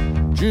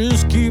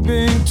 Just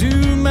keeping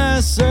to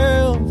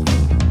myself,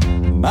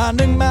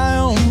 minding my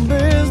own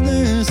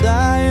business.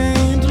 I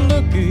ain't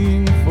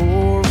looking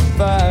for a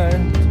fight.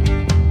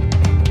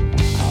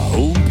 I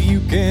hope you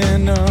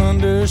can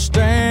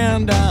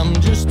understand. I'm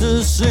just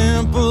a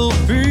simple,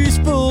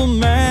 peaceful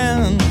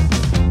man,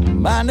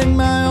 minding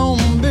my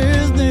own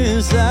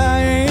business.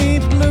 I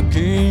ain't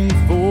looking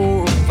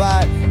for a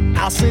fight.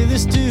 I'll say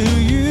this to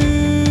you,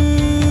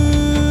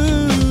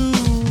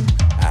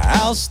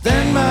 I'll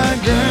stand my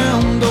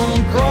ground,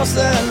 don't cross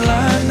that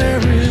line.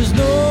 There is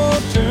no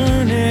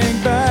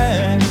turning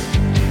back.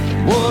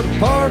 What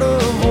part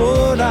of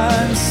what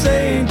I'm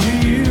saying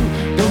to you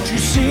don't you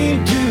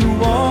seem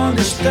to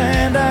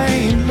understand? I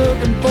ain't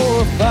looking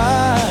for a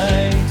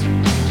fight.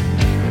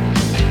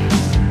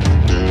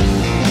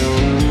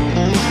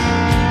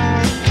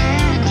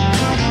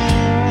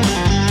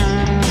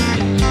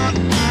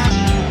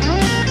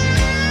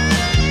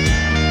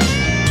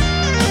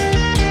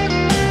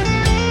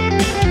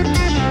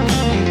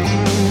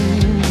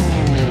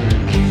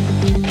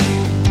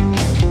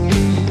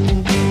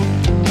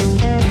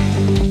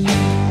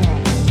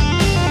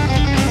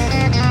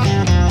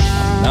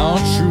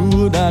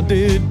 What I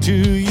did to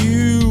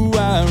you,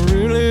 I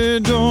really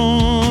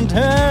don't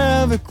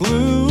have a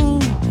clue.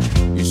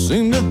 You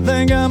seem to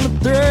think I'm a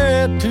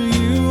threat to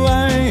you.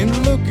 I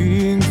ain't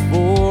looking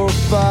for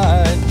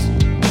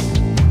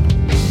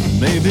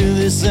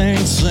this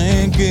ain't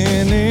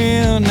sinking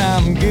in.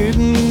 I'm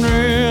getting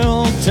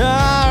real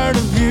tired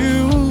of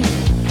you.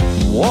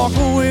 Walk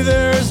away,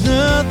 there's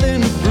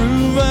nothing to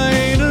prove. I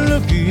ain't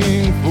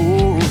looking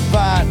for a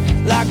fight,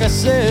 like I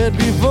said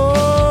before.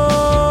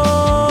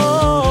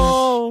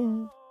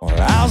 Or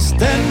I'll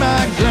stand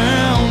my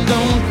ground,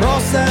 don't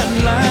cross that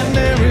line.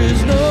 There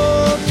is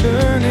no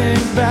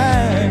turning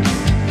back.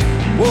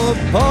 What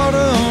part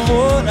of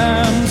what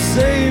I'm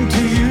saying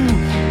to you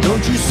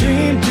don't you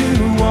seem to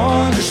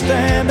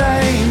understand?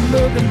 I ain't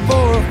looking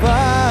for a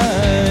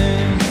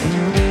fight.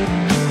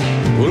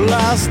 Well,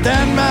 I'll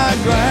stand my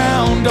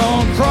ground,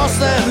 don't cross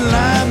that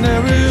line.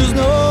 There is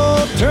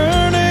no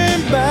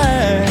turning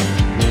back.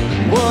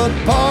 What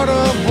part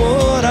of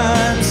what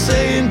I'm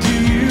saying to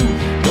you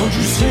don't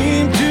you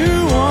seem to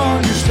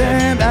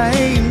understand? I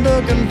ain't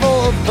looking for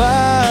a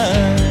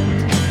fight.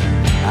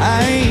 I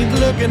ain't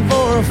looking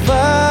for a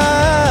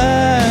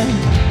fight.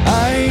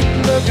 I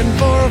ain't looking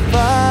for a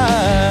fight.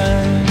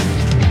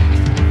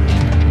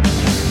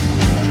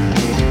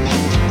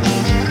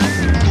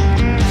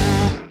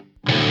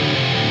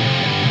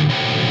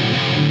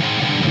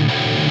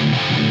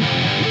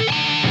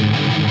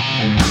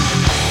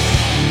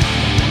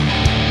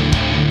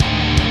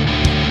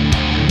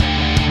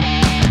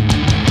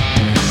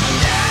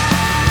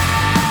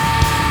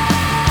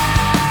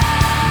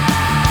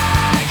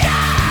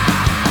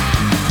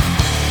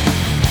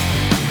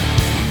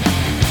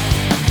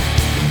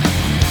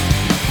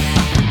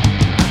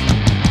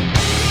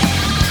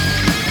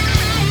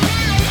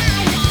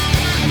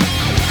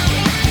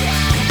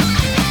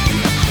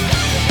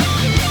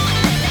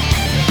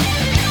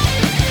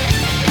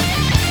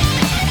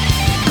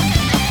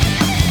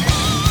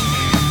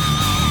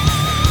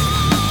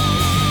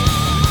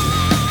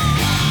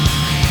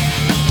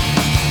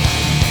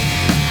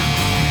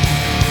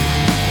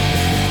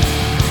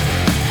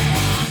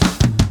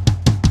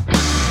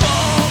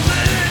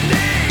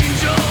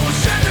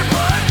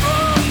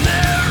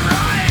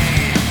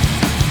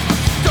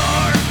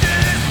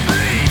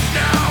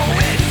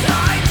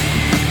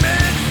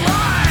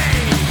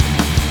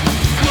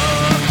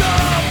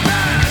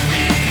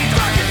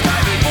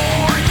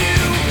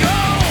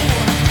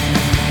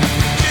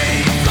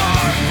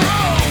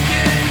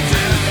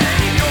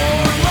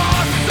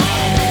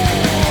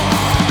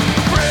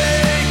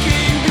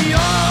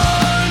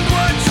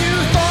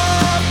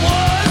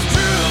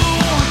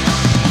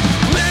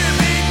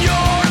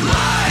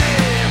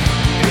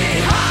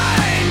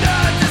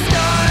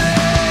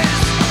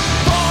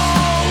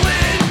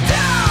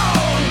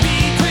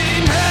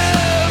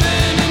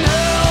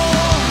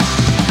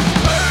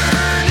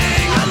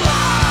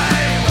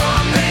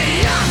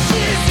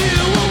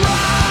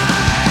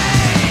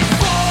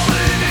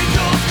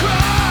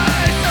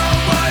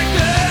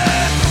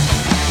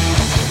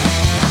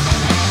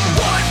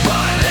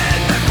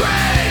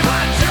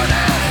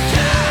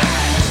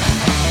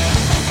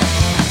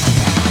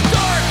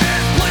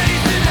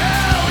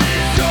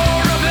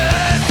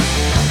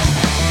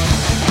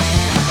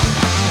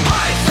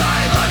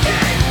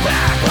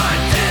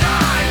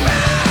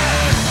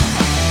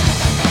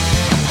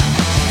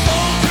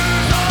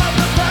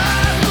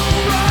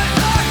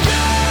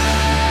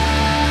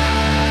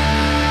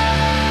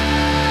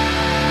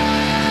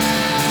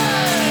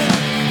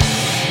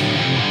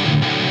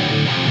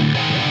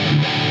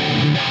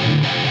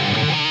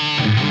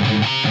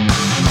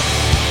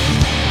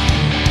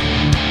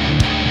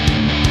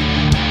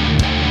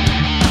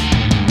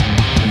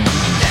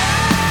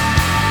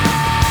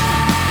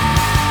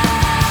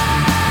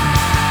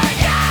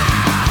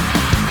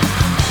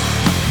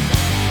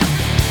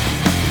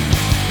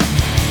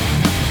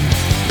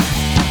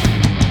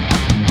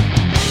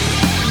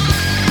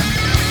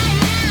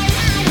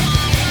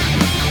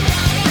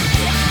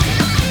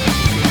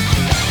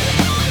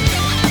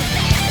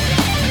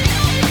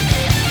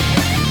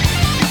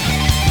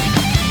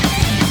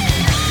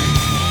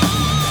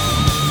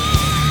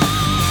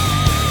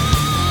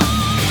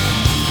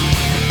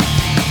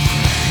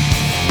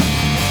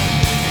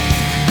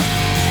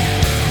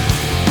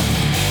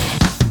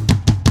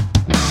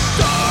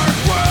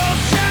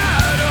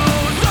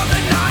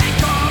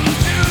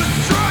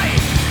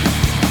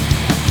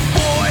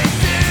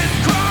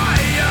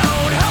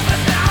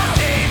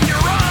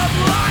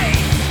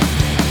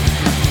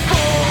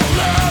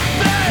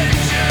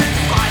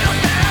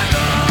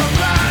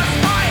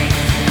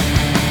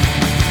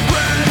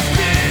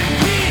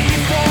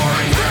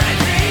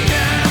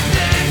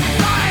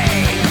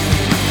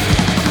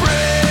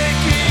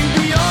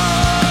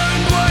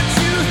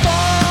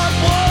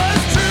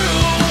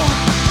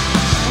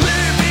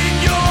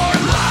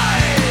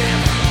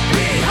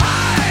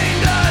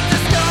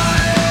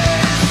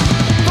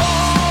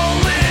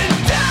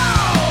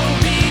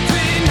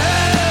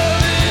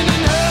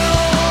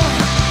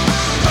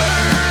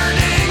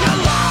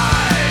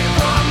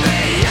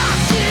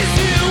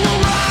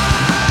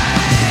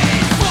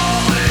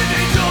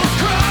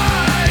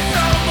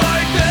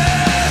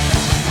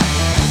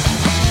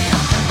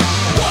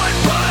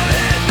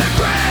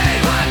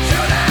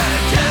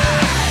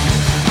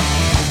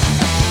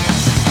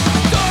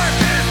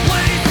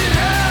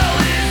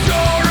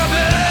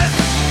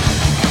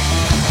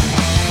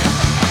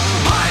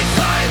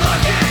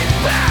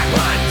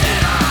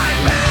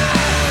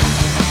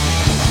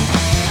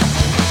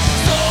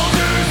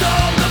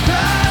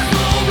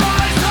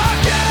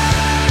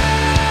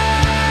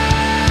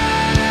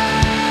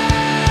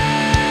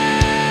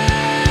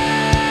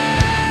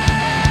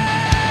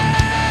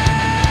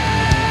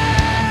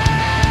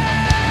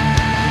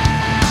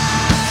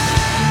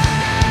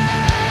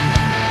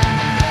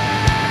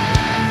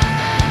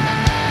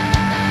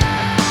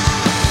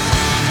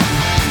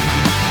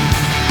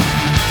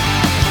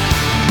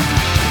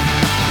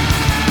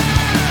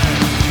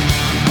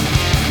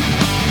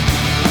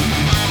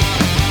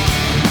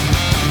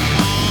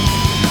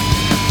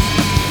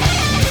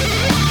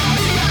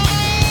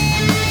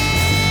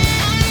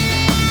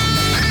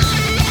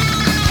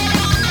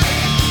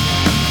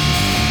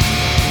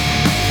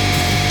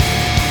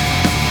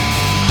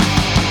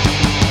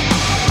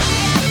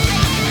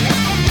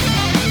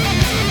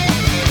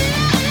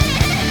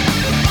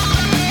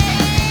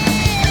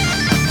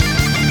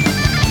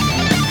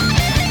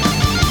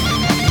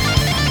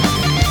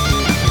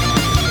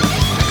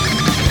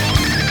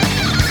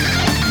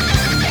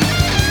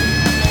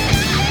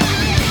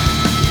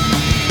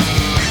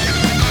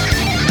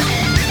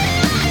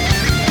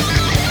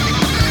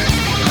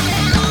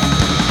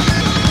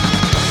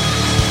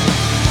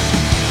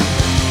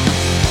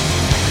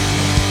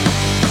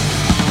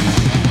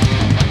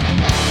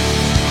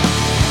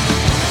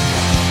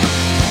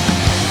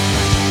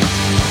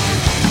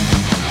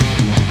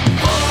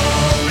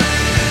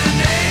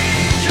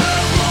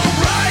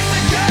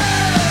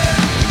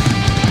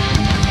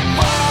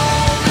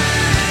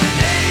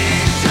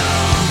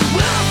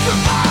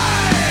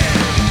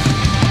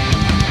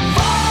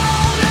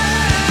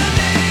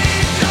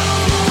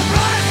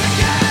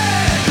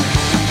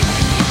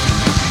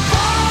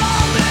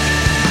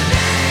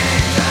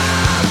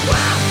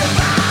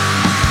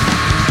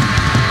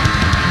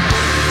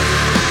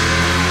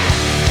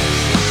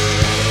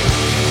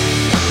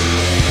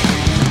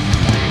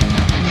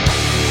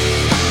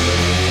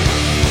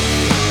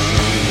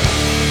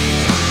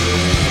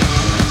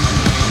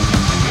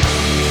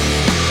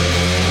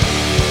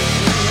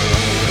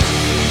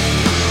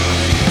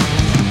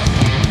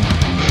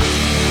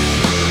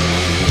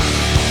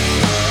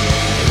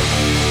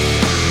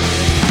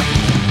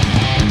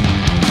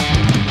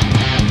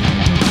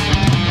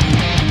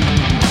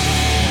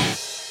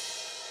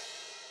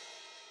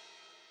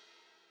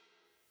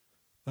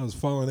 That was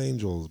Fallen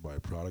Angels by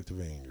Product of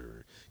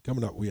Anger.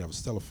 Coming up, we have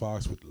Stella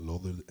Fox with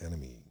Loathed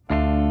Enemy.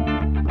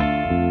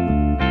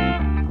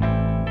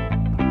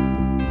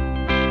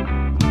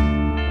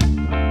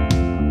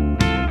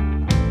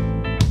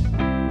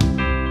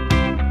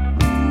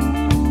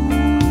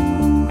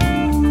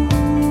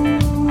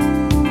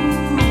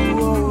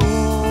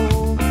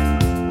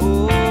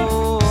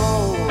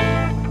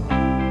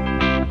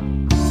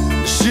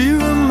 She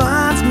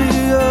reminds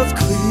me of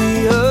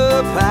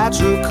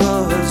Cleopatra,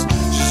 'cause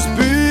she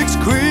speaks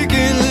Greek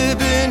and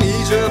lived in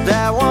Egypt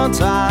at one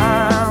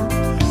time.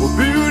 Well,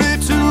 beauty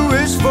to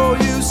wish for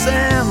you,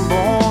 Sam,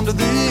 born to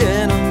the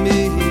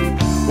enemy.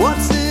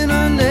 What's in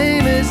her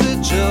name? Is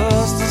it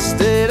just a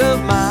state of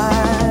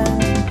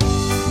mind?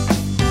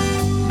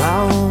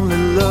 My only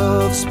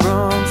love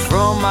sprung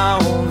from my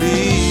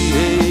only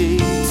hate.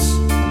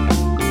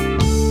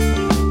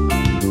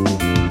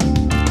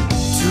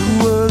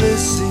 Too early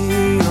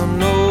seen,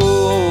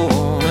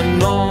 unknown, and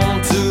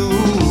known too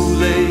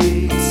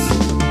late.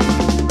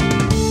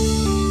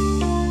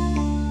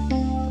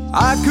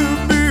 I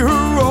could be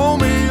her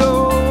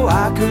Romeo,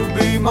 I could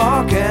be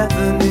Mark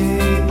Anthony,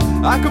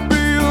 I could be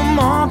a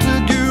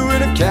Montague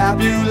in a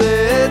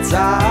Capulet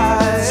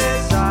tie.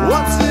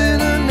 What's in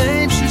her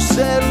name? She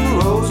said a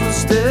rose will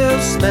still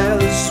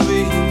smell as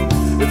sweet.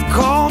 If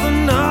called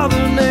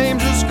another name,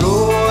 just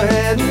go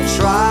ahead and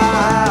try.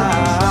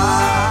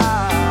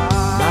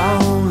 My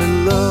only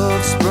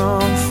love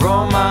sprung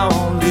from my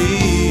only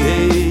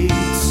hate.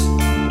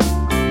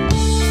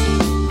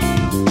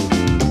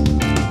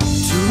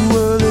 Too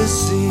early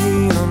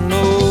seen,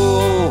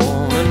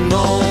 unknown, and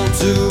known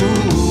too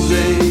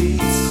late.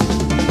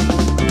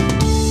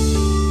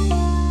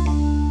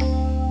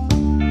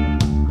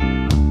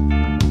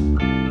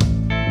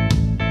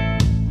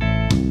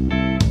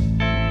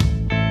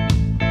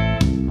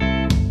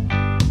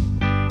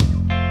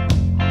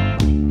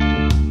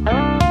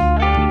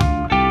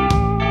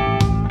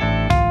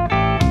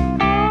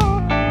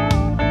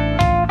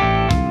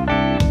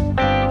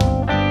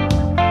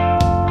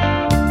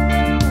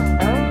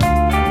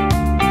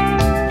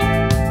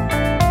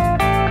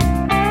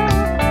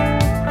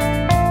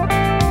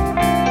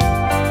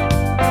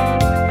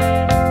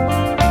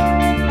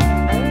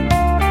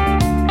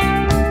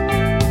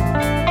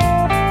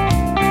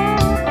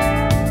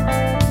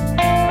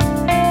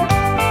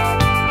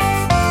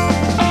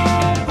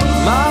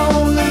 My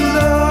only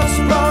love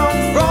sprung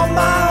from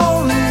my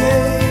only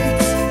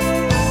hate.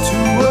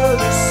 Too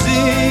early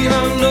seen,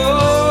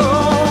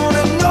 unknown,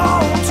 and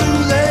known too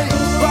late.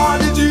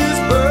 Prodigy's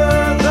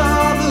birth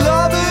of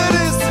love it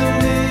is to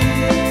me,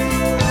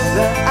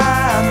 that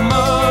I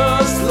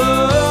must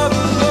love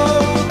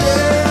alone.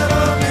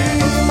 Enemy,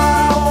 my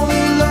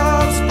only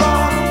love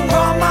sprung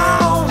from my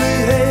only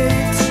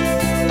hate.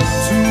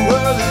 Too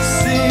early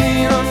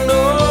seen,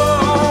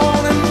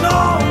 unknown, and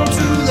known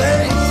too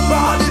late.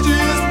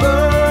 Prodigy's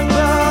birth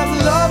of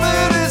love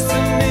it is to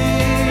me,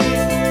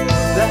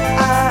 that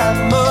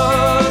I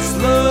must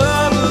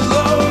love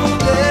alone.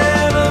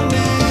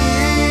 Enemy.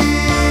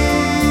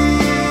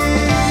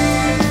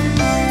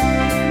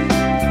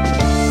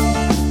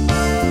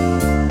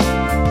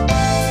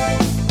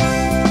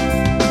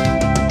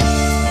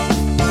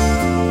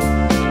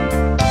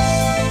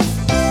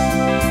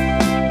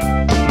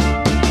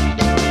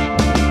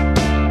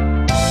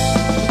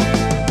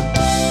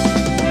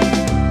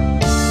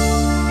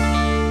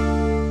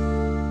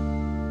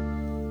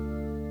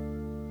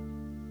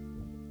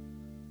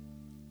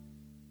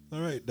 All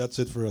right, that's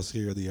it for us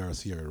here at the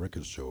RCR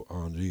Records Show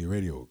on G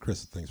Radio.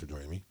 Chris, thanks for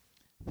joining me.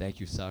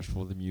 Thank you, Sash,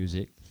 for the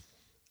music.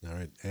 All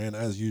right, and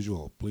as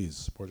usual, please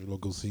support your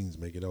local scenes,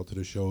 make it out to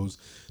the shows,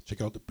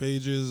 check out the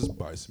pages,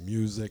 buy some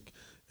music,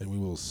 and we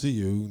will see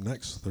you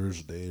next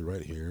Thursday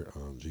right here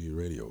on G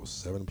Radio,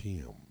 7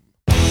 p.m.